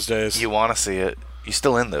remember those days. You want to see it. You're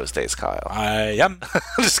still in those days, Kyle. I am.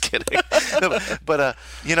 I'm just kidding. No, but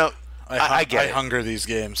I get it. I hunger these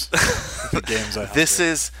games. The games I hunger. This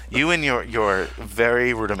is you and your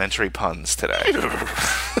very rudimentary puns today.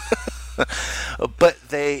 But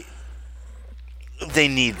they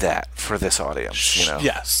need that for this audience,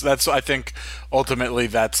 Yes, I think ultimately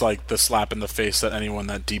that's like the slap in the face that anyone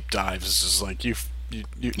that deep dives is just like you.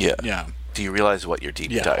 Yeah. Do you realize what you're deep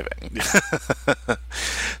diving? Yeah.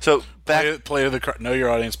 So play to the crowd. Know your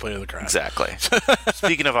audience. Play to the crowd. Exactly.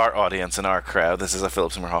 Speaking of our audience and our crowd, this is a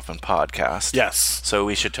Philip Seymour Hoffman podcast. Yes. So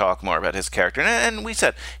we should talk more about his character. And we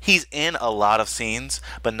said he's in a lot of scenes,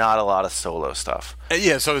 but not a lot of solo stuff.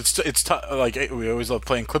 Yeah. So it's like we always love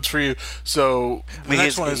playing clips for you. So the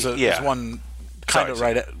next one is one kind of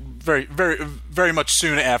right at very, very, very much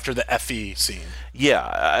soon after the Effie scene. Yeah,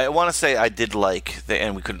 I want to say I did like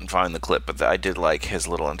and we couldn't find the clip, but I did like his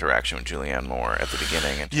little interaction with Julianne Moore at the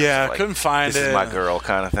beginning. Yeah, I couldn't find it. This is my girl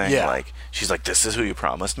kind of thing. Yeah. Like, she's like, this is who you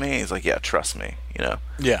promised me? He's like, yeah, trust me,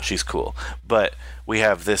 Yeah. She's cool. But we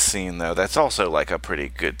have this scene, though, that's also like a pretty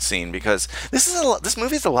good scene because this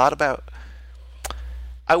movie is a lot about...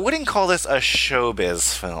 I wouldn't call this a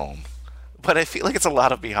showbiz film, but I feel like it's a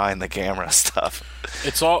lot of behind the camera stuff.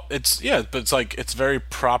 But it's very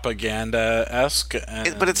propaganda-esque.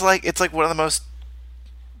 But it's like one of the most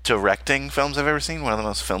directing films I've ever seen. One of the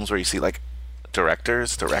most films where you see like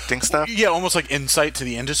directors directing stuff. Yeah, almost like insight to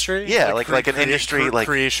the industry. Yeah, like an industry like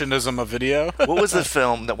creationism of video. What was the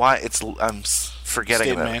film that? I'm forgetting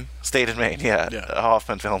State about of Maine. State of Maine. Yeah, a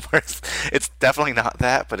Hoffman film where it's definitely not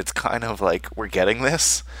that, but it's kind of like we're getting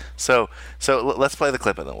this. So let's play the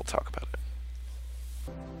clip and then we'll talk about it.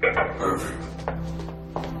 Perfect.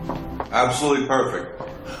 Absolutely perfect.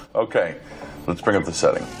 Okay, let's bring up the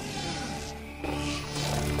setting.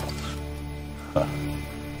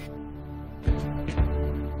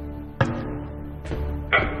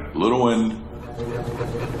 Little wind.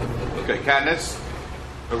 Okay, Katniss,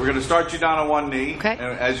 we're going to start you down on one knee. Okay.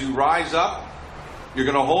 And as you rise up, you're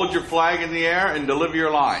going to hold your flag in the air and deliver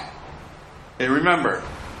your line. And remember,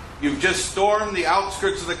 you've just stormed the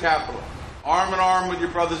outskirts of the Capitol, arm in arm with your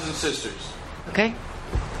brothers and sisters. Okay.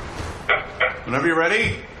 Whenever you're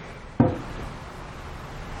ready.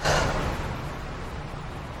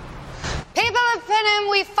 People of Panem,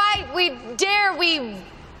 we fight, we dare, we...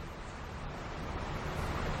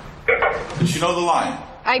 Does she know the line?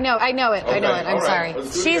 I know it. Okay, I know it. I'm all right, sorry.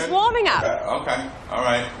 let's do it She's again. warming up. Okay, all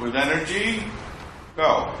right. With energy,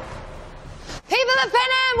 go. People of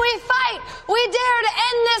Panem, we fight, we dare to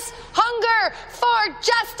end this hunger for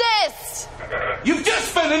justice. You've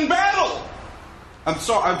just been in battle. I'm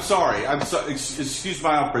sorry. Excuse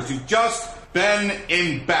my outburst. You've just been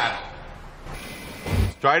in battle.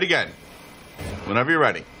 Try it again. Whenever you're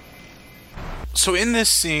ready. So in this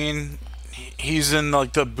scene, he's in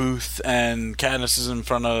like the booth, and Katniss is in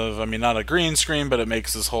front of, not a green screen, but it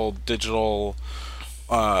makes this whole digital,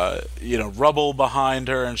 rubble behind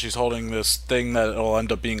her, and she's holding this thing that will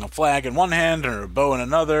end up being a flag in one hand and a bow in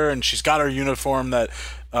another, and she's got her uniform that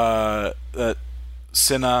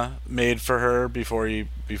Cinna made for her before he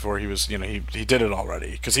was, he did it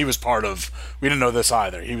already, because he was part of, we didn't know this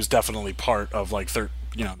either, he was definitely part of like 13.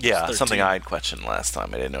 Something I had questioned last time.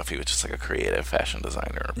 I didn't know if he was just like a creative fashion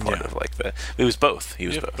designer or part of like the. He was both. He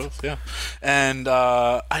was both. Yeah. And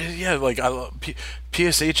I love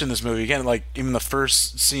PSH in this movie again. Like even the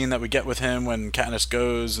first scene that we get with him when Katniss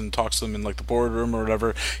goes and talks to him in like the boardroom or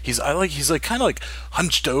whatever. He's kind of like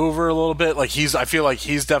hunched over a little bit. Like I feel like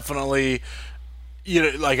he's definitely.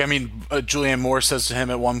 Julianne Moore says to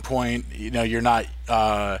him at one point, you're not,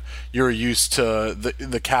 you're used to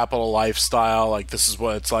the Capitol lifestyle. Like, this is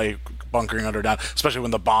what it's like bunkering underground, especially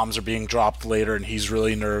when the bombs are being dropped later and he's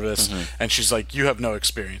really nervous. Mm-hmm. And she's like, you have no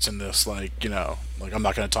experience in this. I'm not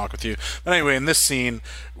going to talk with you. But anyway, in this scene,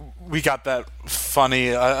 we got that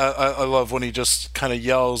funny, I love when he just kind of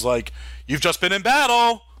yells, like, you've just been in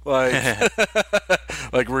battle. Like,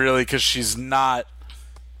 like really, because she's not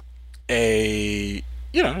she's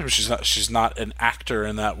not an actor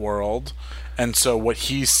in that world, and so what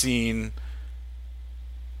he's seen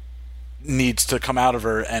needs to come out of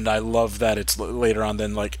her, and I love that it's later on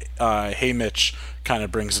then like Haymitch kind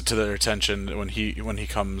of brings it to their attention when he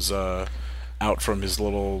comes out from his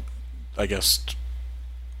little, I guess,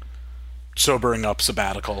 sobering up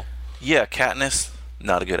sabbatical. Yeah, Katniss,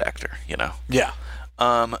 not a good actor, you know? Yeah.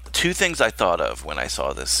 Two things I thought of when I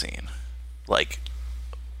saw this scene. Like,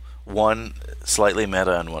 one slightly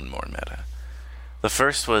meta and one more meta. The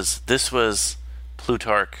first was, this was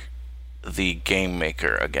Plutarch, the game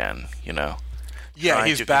maker again, you know? Yeah,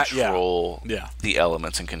 he's back. Control the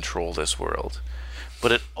elements and control this world.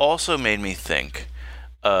 But it also made me think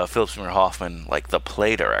Philip Seymour Hoffman, like the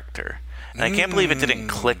play director. And I can't believe it didn't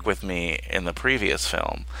click with me in the previous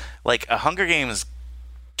film. Like, a Hunger Games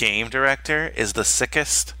game director is the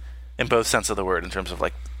sickest in both sense of the word, in terms of,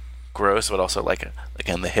 like, gross, but also, like,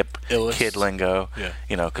 again, the hip kid lingo,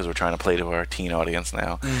 you know, because we're trying to play to our teen audience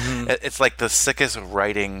now. It's like the sickest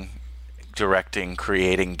writing, directing,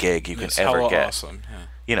 creating gig you can ever get. Awesome. Yeah.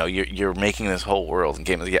 You know, you're making this whole world in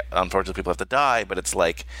games. Yeah, unfortunately, people have to die, but it's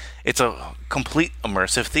like, it's a complete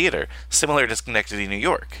immersive theater, similar to Schenectady, New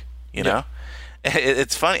York. You know,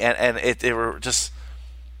 it's funny, and it were just,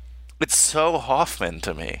 it's so Hoffman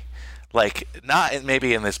to me. Like, not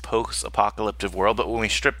maybe in this post-apocalyptic world, but when we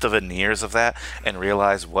strip the veneers of that and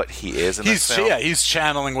realize what he is in this film. Yeah, he's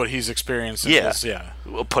channeling what he's experiencing.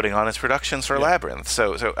 Putting on his productions for Labyrinth.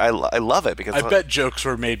 So I love it, because I bet jokes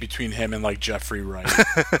were made between him and, like, Jeffrey Wright.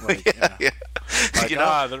 Like, Like, you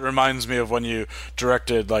know, that reminds me of when you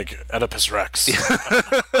directed, like, Oedipus Rex.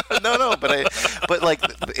 No, but like,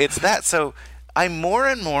 it's that. So I'm more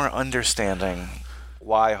and more understanding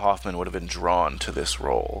why Hoffman would have been drawn to this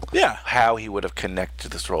role. Yeah. How he would have connected to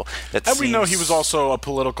this role. We know he was also a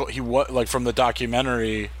political, like, from the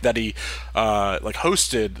documentary that he like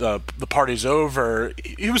hosted, The Party's Over,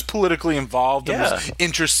 he was politically involved and was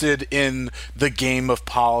interested in the game of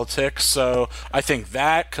politics. So I think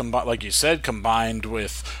that, like you said, combined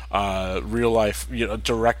with real life, you know,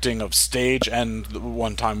 directing of stage and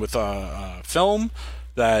one time with film,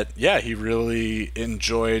 that he really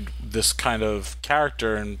enjoyed this kind of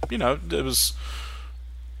character, and you know, it was,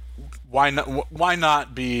 why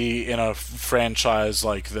not be in a franchise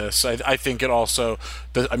like this? I think it also,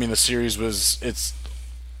 the series was, it's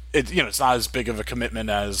not as big of a commitment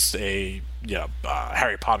as a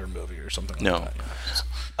Harry Potter movie or something like that.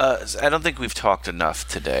 You know? I don't think we've talked enough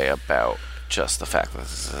today about just the fact that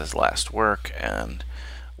this is his last work and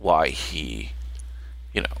why he,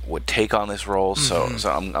 you know, would take on this role. So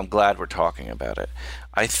I'm glad we're talking about it.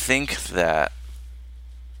 I think that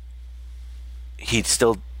he'd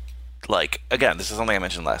still, like, again, this is something I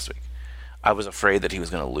mentioned last week. I was afraid that he was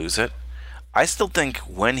going to lose it. I still think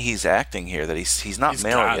when he's acting here that he's not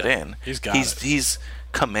mailing it in. He's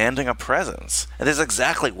commanding a presence, and this is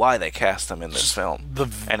exactly why they cast him in this film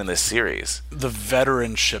and in this series. The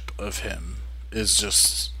veteranship of him is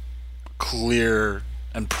just clear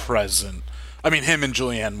and present. I mean, him and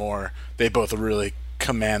Julianne Moore, they both really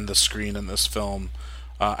command the screen in this film.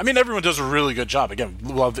 Everyone does a really good job. Again,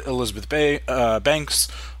 love Elizabeth Banks,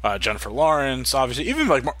 Jennifer Lawrence, obviously. Even,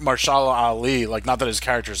 like, Mahershala Ali, like, not that his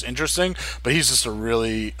character is interesting, but he's just a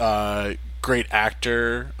really great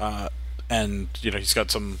actor. And, you know, he's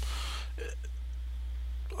got some,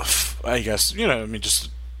 I guess, you know,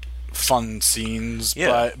 just fun scenes.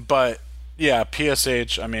 Yeah. But yeah,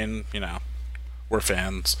 PSH, I mean, you know, we're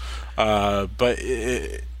fans. But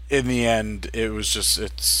in the end, it was just,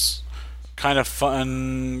 it's kind of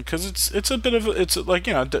fun because it's a bit of, it's like,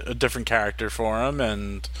 you know, a different character for him,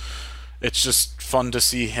 and it's just fun to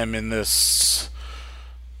see him in this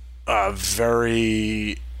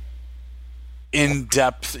very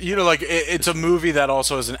in-depth, you know, like, it's a movie that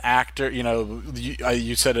also as an actor, you know,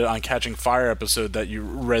 you said it on Catching Fire episode that you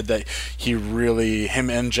read that him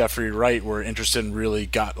and Jeffrey Wright were interested and really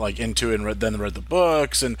got, like, into it, and then read the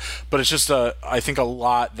books, but it's just I think a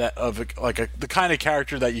lot that of the kind of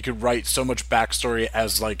character that you could write so much backstory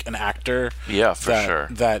as, like, an actor. Yeah, for sure.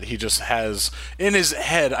 That he just has in his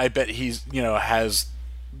head. I bet he's, you know, has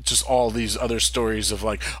just all these other stories of,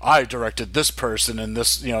 like, I directed this person and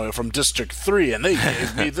this, you know, from District 3, and they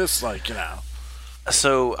gave me this, like, you know.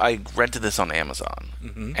 So I rented this on Amazon,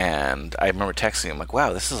 and I remember texting him, like,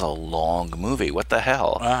 wow, this is a long movie. What the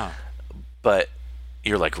hell? Wow. But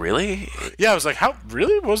you're like, really? Yeah, I was like, how,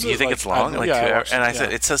 really? Was it? You think, like, it's long? Like, 2 hours? And I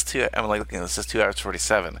said, it says 2, I'm like, it says 2 hours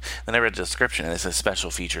 47. Then I read the description, and it says special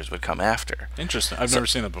features would come after. Interesting. I've never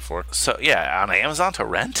seen that before. So, yeah, on Amazon to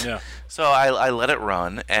rent? Yeah. So I let it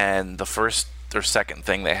run, and the first or second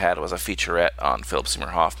thing they had was a featurette on Philip Seymour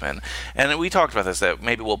Hoffman. And we talked about this, that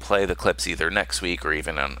maybe we'll play the clips either next week or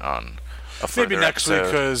even on a further maybe next episode.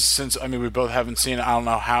 week, because since, I mean, we both haven't seen it, I don't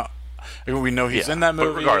know how. I mean, we know he's in that movie.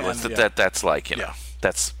 But regardless, that's like, you know,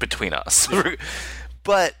 that's between us.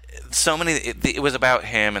 But so many, it was about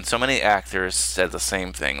him, and so many actors said the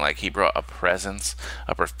same thing. Like, he brought a presence,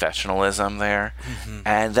 a professionalism there,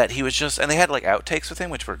 and that he was just, and they had like outtakes with him,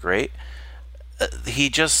 which were great. He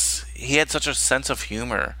had such a sense of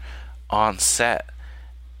humor on set,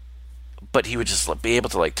 but he would just be able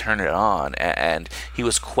to like turn it on, and he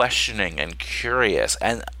was questioning and curious,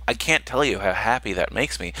 and I can't tell you how happy that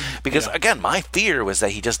makes me, because again, my fear was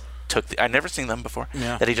that he just took I'd never seen them before,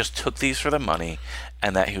 that he just took these for the money,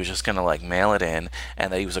 and that he was just gonna like mail it in,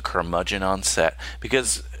 and that he was a curmudgeon on set,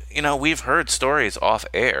 because we've heard stories off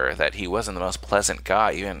air that he wasn't the most pleasant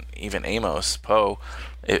guy. Even Amos Poe,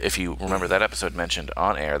 if you remember that episode, mentioned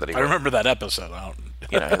on air that he. I remember that episode.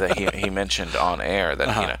 That he mentioned on air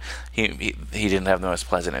that he didn't have the most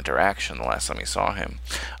pleasant interaction the last time he saw him.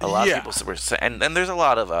 A lot of people were saying, and there's a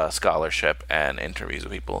lot of scholarship and interviews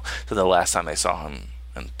with people. So the last time they saw him,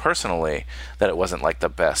 and personally, that it wasn't like the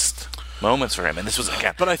best moments for him, and this was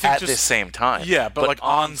again but I think at the same time. Yeah, but like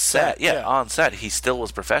on set, on set, he still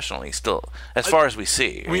was professional. He still, as far as we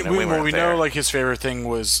see, we know like his favorite thing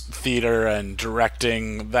was theater and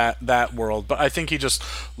directing that world. But I think he just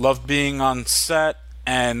loved being on set.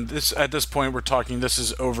 And at this point, we're talking. This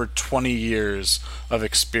is over 20 years of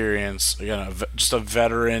experience. Just a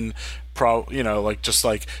veteran.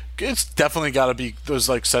 It's definitely got to be those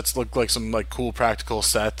like sets look like some like cool practical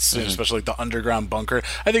sets, especially like the underground bunker.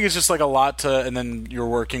 I think it's just like a lot to, and then you're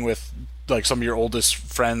working with like some of your oldest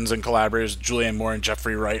friends and collaborators, Julianne Moore and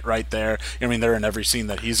Jeffrey Wright, right there. I mean, they're in every scene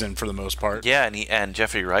that he's in for the most part. Yeah, and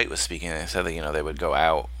Jeffrey Wright was speaking. And they said that they would go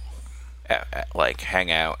out. Like hang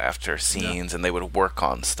out after scenes, and they would work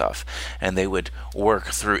on stuff, and they would work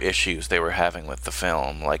through issues they were having with the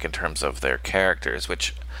film, like in terms of their characters,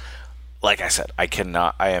 which, like I said, I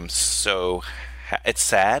am so it's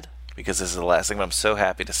sad because this is the last thing, but I'm so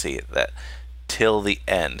happy to see that till the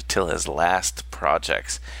end, till his last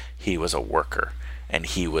projects, he was a worker, and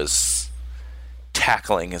he was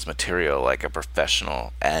tackling his material like a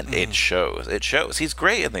professional, and it shows. He's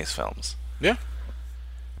great in these films. Yeah.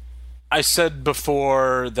 I said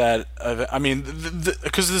before that,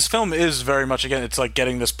 because this film is very much, again, it's like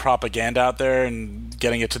getting this propaganda out there and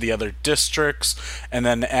getting it to the other districts. And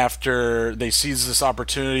then after they seize this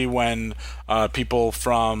opportunity when people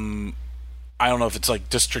from, I don't know if it's like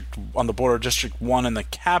district on the border, District 1 in the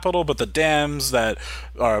capital, but the dams that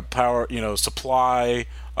are supply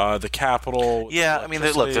the capital. Yeah, I mean,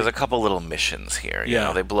 look, there's a couple little missions here. You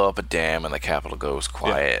know, they blow up a dam and the capital goes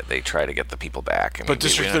quiet. Yeah. They try to get the people back. But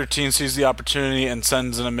District 13 sees the opportunity and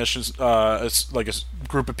sends in a mission, it's like a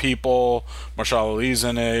group of people. Mahershala Ali's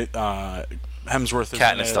in it. Hemsworth is in it.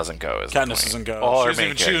 Katniss doesn't go. Katniss doesn't go. She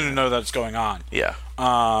doesn't even know that it's going on. Yeah.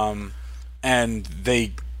 And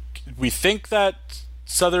we think that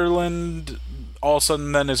Sutherland all of a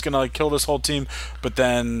sudden then is going to like kill this whole team, but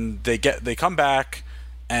then they come back,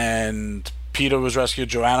 and Peeta was rescued,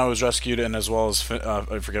 Joanna was rescued, and as well as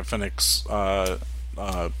I forget Finnick's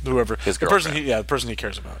whoever his girlfriend. the person he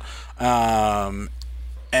cares about,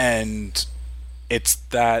 and it's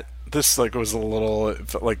that this like was a little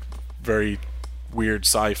like very weird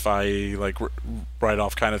sci-fi like write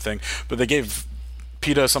off kind of thing, but they gave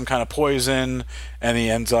Peeta some kind of poison, and he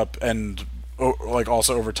ends up and like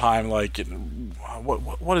also over time like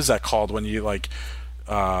what is that called when you like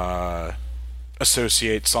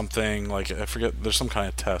associate something, like I forget, there's some kind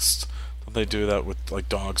of test. Don't they do that with like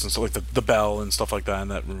dogs and stuff, like the bell and stuff like that?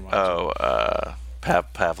 And that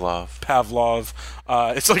Pavlov.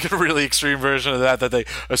 It's like a really extreme version of that they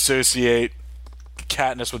associate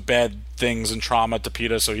Katniss with bad things and trauma to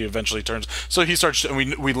Peeta, so he eventually turns. So he starts, and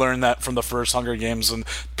we learn that from the first Hunger Games, and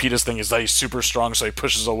Peeta's thing is that he's super strong, so he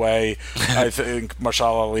pushes away, I think,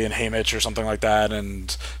 Mahershala Ali and Haymitch or something like that,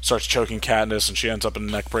 and starts choking Katniss, and she ends up in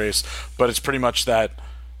a neck brace. But it's pretty much that,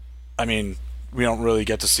 I mean, we don't really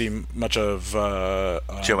get to see much of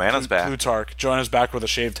Joanna's back. Plutarch. Joanna's back with a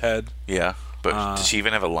shaved head. Yeah, but does she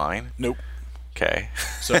even have a line? Nope. Okay.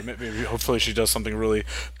 So maybe hopefully she does something really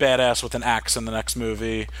badass with an axe in the next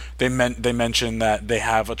movie. They mention that they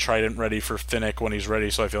have a trident ready for Finnick when he's ready,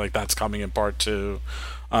 so I feel like that's coming in part 2.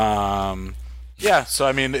 Yeah, so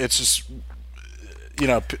I mean, it's just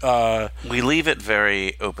we leave it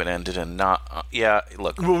very open-ended and not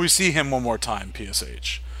look. Well, we see him one more time,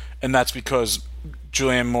 PSH, and that's because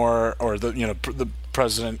Julianne Moore or the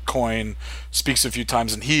President Coyne speaks a few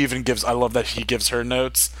times, and he even gives. I love that he gives her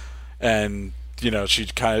notes, and she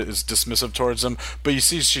kind of is dismissive towards him. But you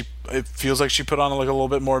see, it feels like she put on like a little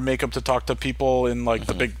bit more makeup to talk to people in like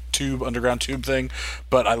the big underground tube thing.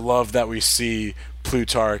 But I love that we see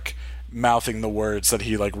Plutarch mouthing the words that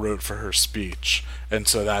he like wrote for her speech, and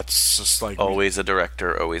so that's just like always a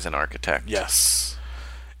director, always an architect. Yes.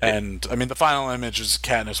 And I mean, the final image is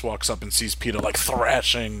Katniss walks up and sees Peeta like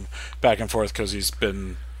thrashing back and forth because he's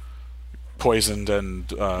been poisoned and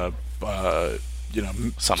something,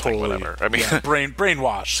 totally, whatever. I mean,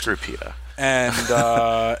 brainwashed. Screw Peeta.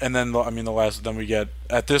 And then then we get,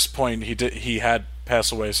 at this point he had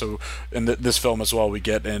passed away. So in this film as well, we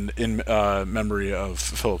get in memory of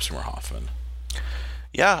Philip Seymour Hoffman.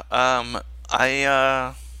 Yeah,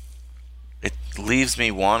 it leaves me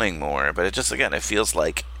wanting more, but it just, again, it feels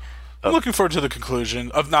like... I'm looking forward to the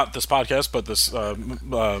conclusion of not this podcast, but this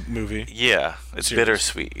movie. Yeah, it's series.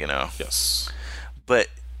 Bittersweet, you know? Yes. But,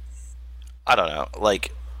 I don't know,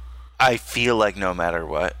 like, I feel like no matter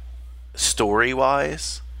what,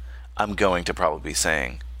 story-wise, I'm going to probably be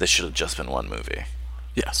saying this should have just been one movie.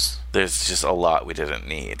 Yes. There's just a lot we didn't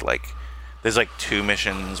need. Like, there's like 2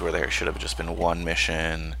 missions where there should have just been 1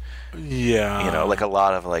 mission. Yeah. You know, like a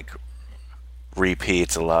lot of like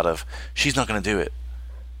repeats, a lot of she's not going to do it.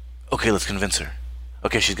 Okay, let's convince her.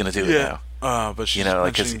 Okay, she's going to do it now. But she's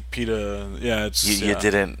mentioning Peeta. Yeah, it's you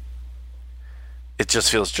didn't. It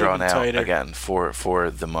just feels drawn out tighter. again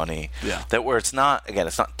for the money. Yeah. That where it's not, again,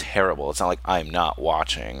 it's not terrible. It's not like I'm not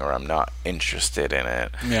watching or I'm not interested in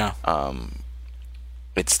it. Yeah.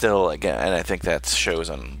 It's still, again, and I think that shows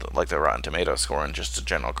on like the Rotten Tomatoes score and just a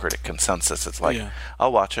general critic consensus. It's like,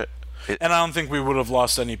 I'll watch it. And I don't think we would have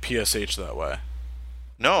lost any PSH that way.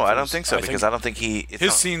 No, I don't think so, because I don't think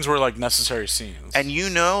his scenes were like necessary scenes. And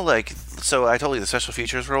like, so I told you the special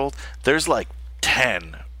features rolled. There's like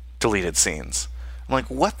 10 deleted scenes. I'm like,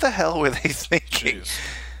 what the hell were they thinking? Jeez.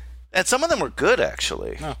 And some of them were good,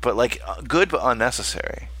 actually, but like good but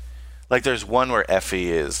unnecessary. Like there's one where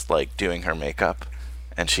Effie is like doing her makeup,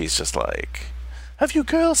 and she's just like, "Have you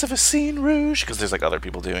girls ever seen Rouge?" Because there's like other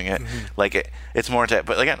people doing it. Mm-hmm. Like it's more into it.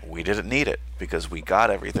 But again, we didn't need it because we got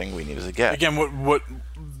everything we needed to get. Again, what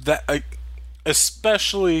that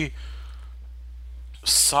especially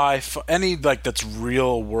sci-fi, any like that's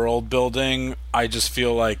real world building, I just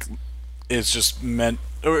feel like is just meant,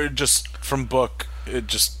 or just from book, it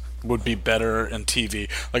just would be better in TV.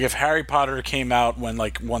 Like if Harry Potter came out when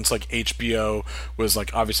like once like HBO was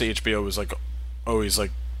like, obviously HBO was like always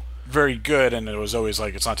like very good, and it was always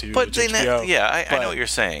like it's not TV, but it's they HBO. I know what you're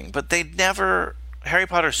saying, but they never. Harry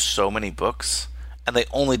Potter's so many books, and they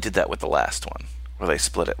only did that with the last one, where they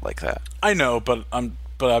split it like that. I know, but I'm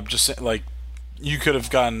just saying, like, you could have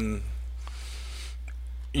gotten,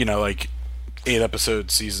 like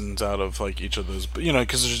 8-episode seasons out of like each of those, but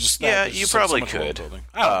because there's just you probably could.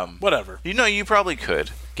 Whatever. You probably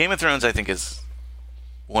could. Game of Thrones, I think, is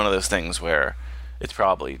one of those things where it's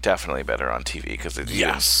probably definitely better on TV because it's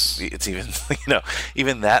even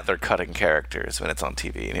even that they're cutting characters when it's on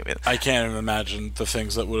TV. I can't even imagine the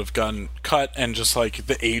things that would have gotten cut, and just like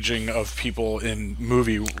the aging of people in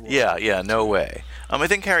movie world. Yeah, no way. I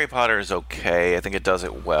think Harry Potter is okay. I think it does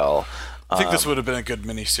it well. I think this would have been a good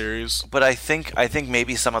miniseries. But I think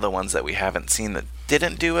maybe some of the ones that we haven't seen that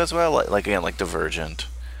didn't do as well, like Divergent.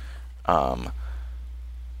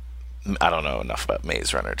 I don't know enough about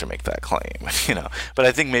Maze Runner to make that claim, But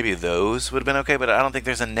I think maybe those would have been okay. But I don't think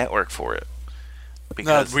there's a network for it.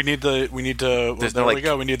 Because we need to. We need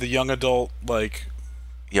the young adult but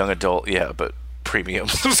premium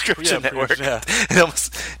subscription network. Yeah. It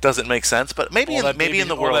almost doesn't make sense. But maybe in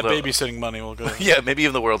the world of babysitting money will go. Yeah, maybe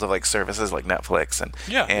in the world of like services like Netflix and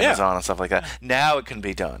Amazon and stuff like that. Now it can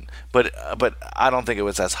be done, but I don't think it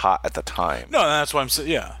was as hot at the time. No, that's why I'm saying.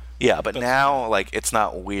 Yeah. Yeah, but now, like, it's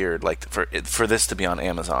not weird, like, for this to be on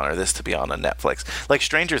Amazon or this to be on a Netflix. Like,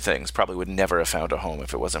 Stranger Things probably would never have found a home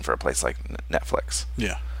if it wasn't for a place like Netflix.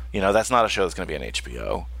 Yeah. That's not a show that's going to be on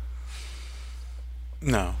HBO.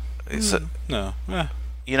 No. No.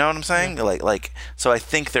 You know what I'm saying? Yeah. Like, so I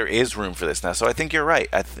think there is room for this now. So I think you're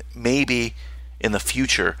right. Maybe in the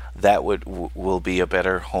future that will be a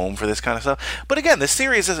better home for this kind of stuff. But again, this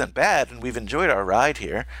series isn't bad, and we've enjoyed our ride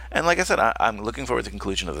here. And like I said, I'm looking forward to the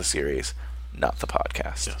conclusion of the series, not the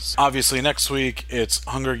podcast. Yes. Obviously, next week it's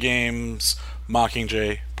Hunger Games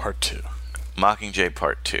Mockingjay Part 2. Mockingjay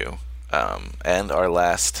Part 2, and our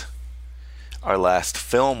last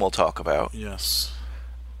film we'll talk about. Yes.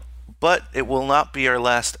 But it will not be our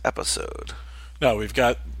last episode. No, we've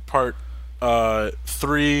got Part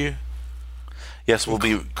 3. Yes, we'll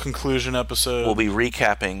be conclusion episode. We'll be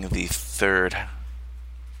recapping the third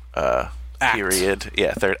period.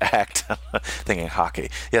 Yeah, third act. Thinking hockey.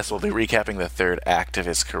 Yes, we'll be recapping the third act of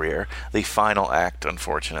his career. The final act,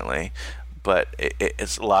 unfortunately, but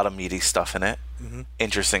it's a lot of meaty stuff in it. Mm-hmm.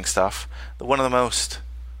 Interesting stuff. One of the most,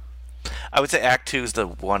 I would say, Act 2 is the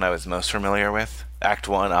one I was most familiar with. Act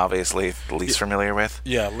 1, obviously, the least familiar with.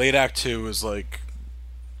 Yeah, late Act 2 is like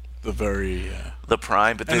the very the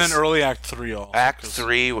prime. But then early Act 3 also. Act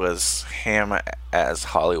 3 was him as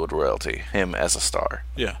Hollywood royalty, him as a star,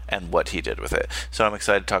 and what he did with it. So I'm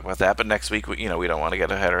excited to talk about that. But next week, we don't want to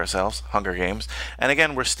get ahead of ourselves. Hunger Games, and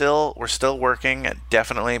again, we're still working.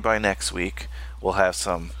 Definitely by next week, we'll have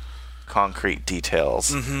some concrete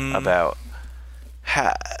details about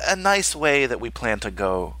a nice way that we plan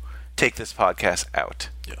to take this podcast out.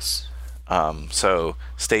 Yes. So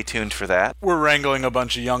stay tuned for that. We're wrangling a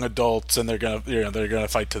bunch of young adults, and they're gonna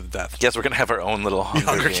fight to the death. Yes, we're gonna have our own little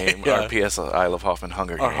Hunger Game. Our PS I Love Hoffman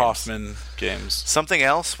Hunger Games. Our Hoffman games. Something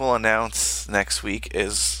else we'll announce next week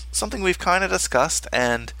is something we've kind of discussed,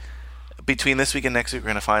 and between this week and next week,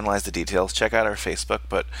 we're going to finalize the details. Check out our Facebook,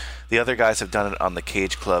 but the other guys have done it on the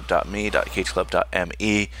cageclub.me,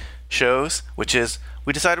 cageclub.me shows, which is,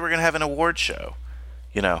 we decided we're going to have an award show.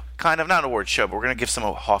 Kind of not an award show, but we're going to give some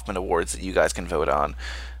Hoffman awards that you guys can vote on.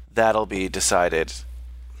 That'll be decided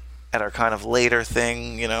at our kind of later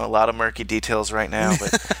thing. A lot of murky details right now,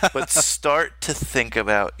 but start to think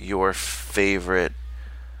about your favorite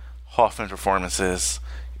Hoffman performances,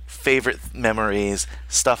 favorite memories,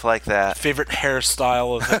 stuff like that. Favorite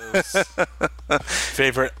hairstyle of his.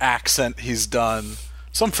 Favorite accent he's done.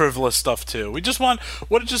 Some frivolous stuff too. We just want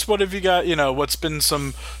what have you got? What's been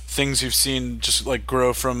some things you've seen just like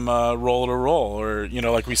grow from role to role, or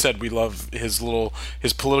like we said, we love his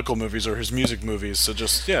political movies or his music movies. So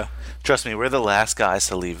just trust me, we're the last guys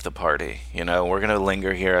to leave the party. We're gonna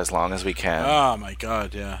linger here as long as we can. Oh my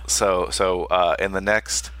God, yeah. So in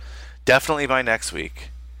the definitely by next week,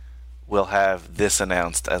 we'll have this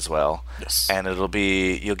announced as well. Yes. And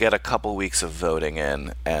you'll get a couple weeks of voting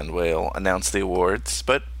in, and we'll announce the awards.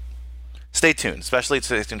 But stay tuned, especially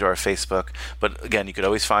stay tuned to our Facebook. But again, you could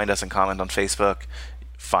always find us and comment on Facebook.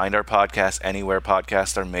 Find our podcast anywhere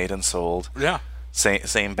podcasts are made and sold. Yeah.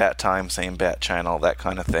 Same bat time, same bat channel, that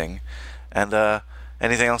kind of thing. And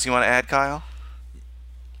anything else you want to add, Kyle?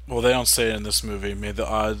 Well, they don't say it in this movie. May the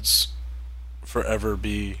odds forever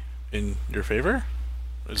be in your favor?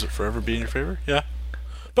 Is it forever be in your favor? Yeah.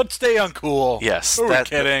 But stay uncool. Yes. Who are we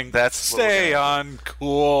kidding? That's stay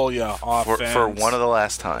uncool, yeah. For one of the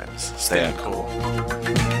last times. Stay uncool.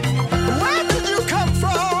 Where did you come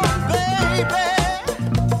from, baby?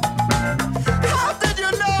 How did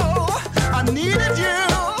you know I needed you?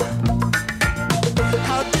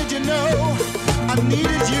 How did you know I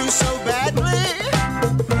needed you so badly?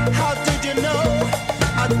 How did you know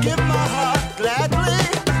I'd give my heart gladly?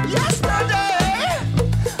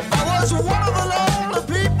 One of the lonely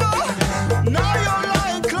people. Now you're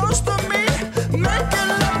lying close to me, making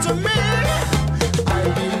love to me. I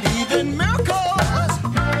believe in miracles.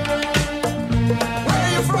 Where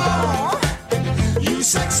you from? You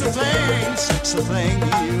sexy thing,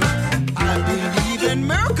 you. I believe in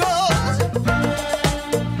miracles.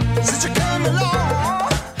 Since you came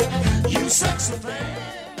along, you sexy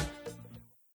thing.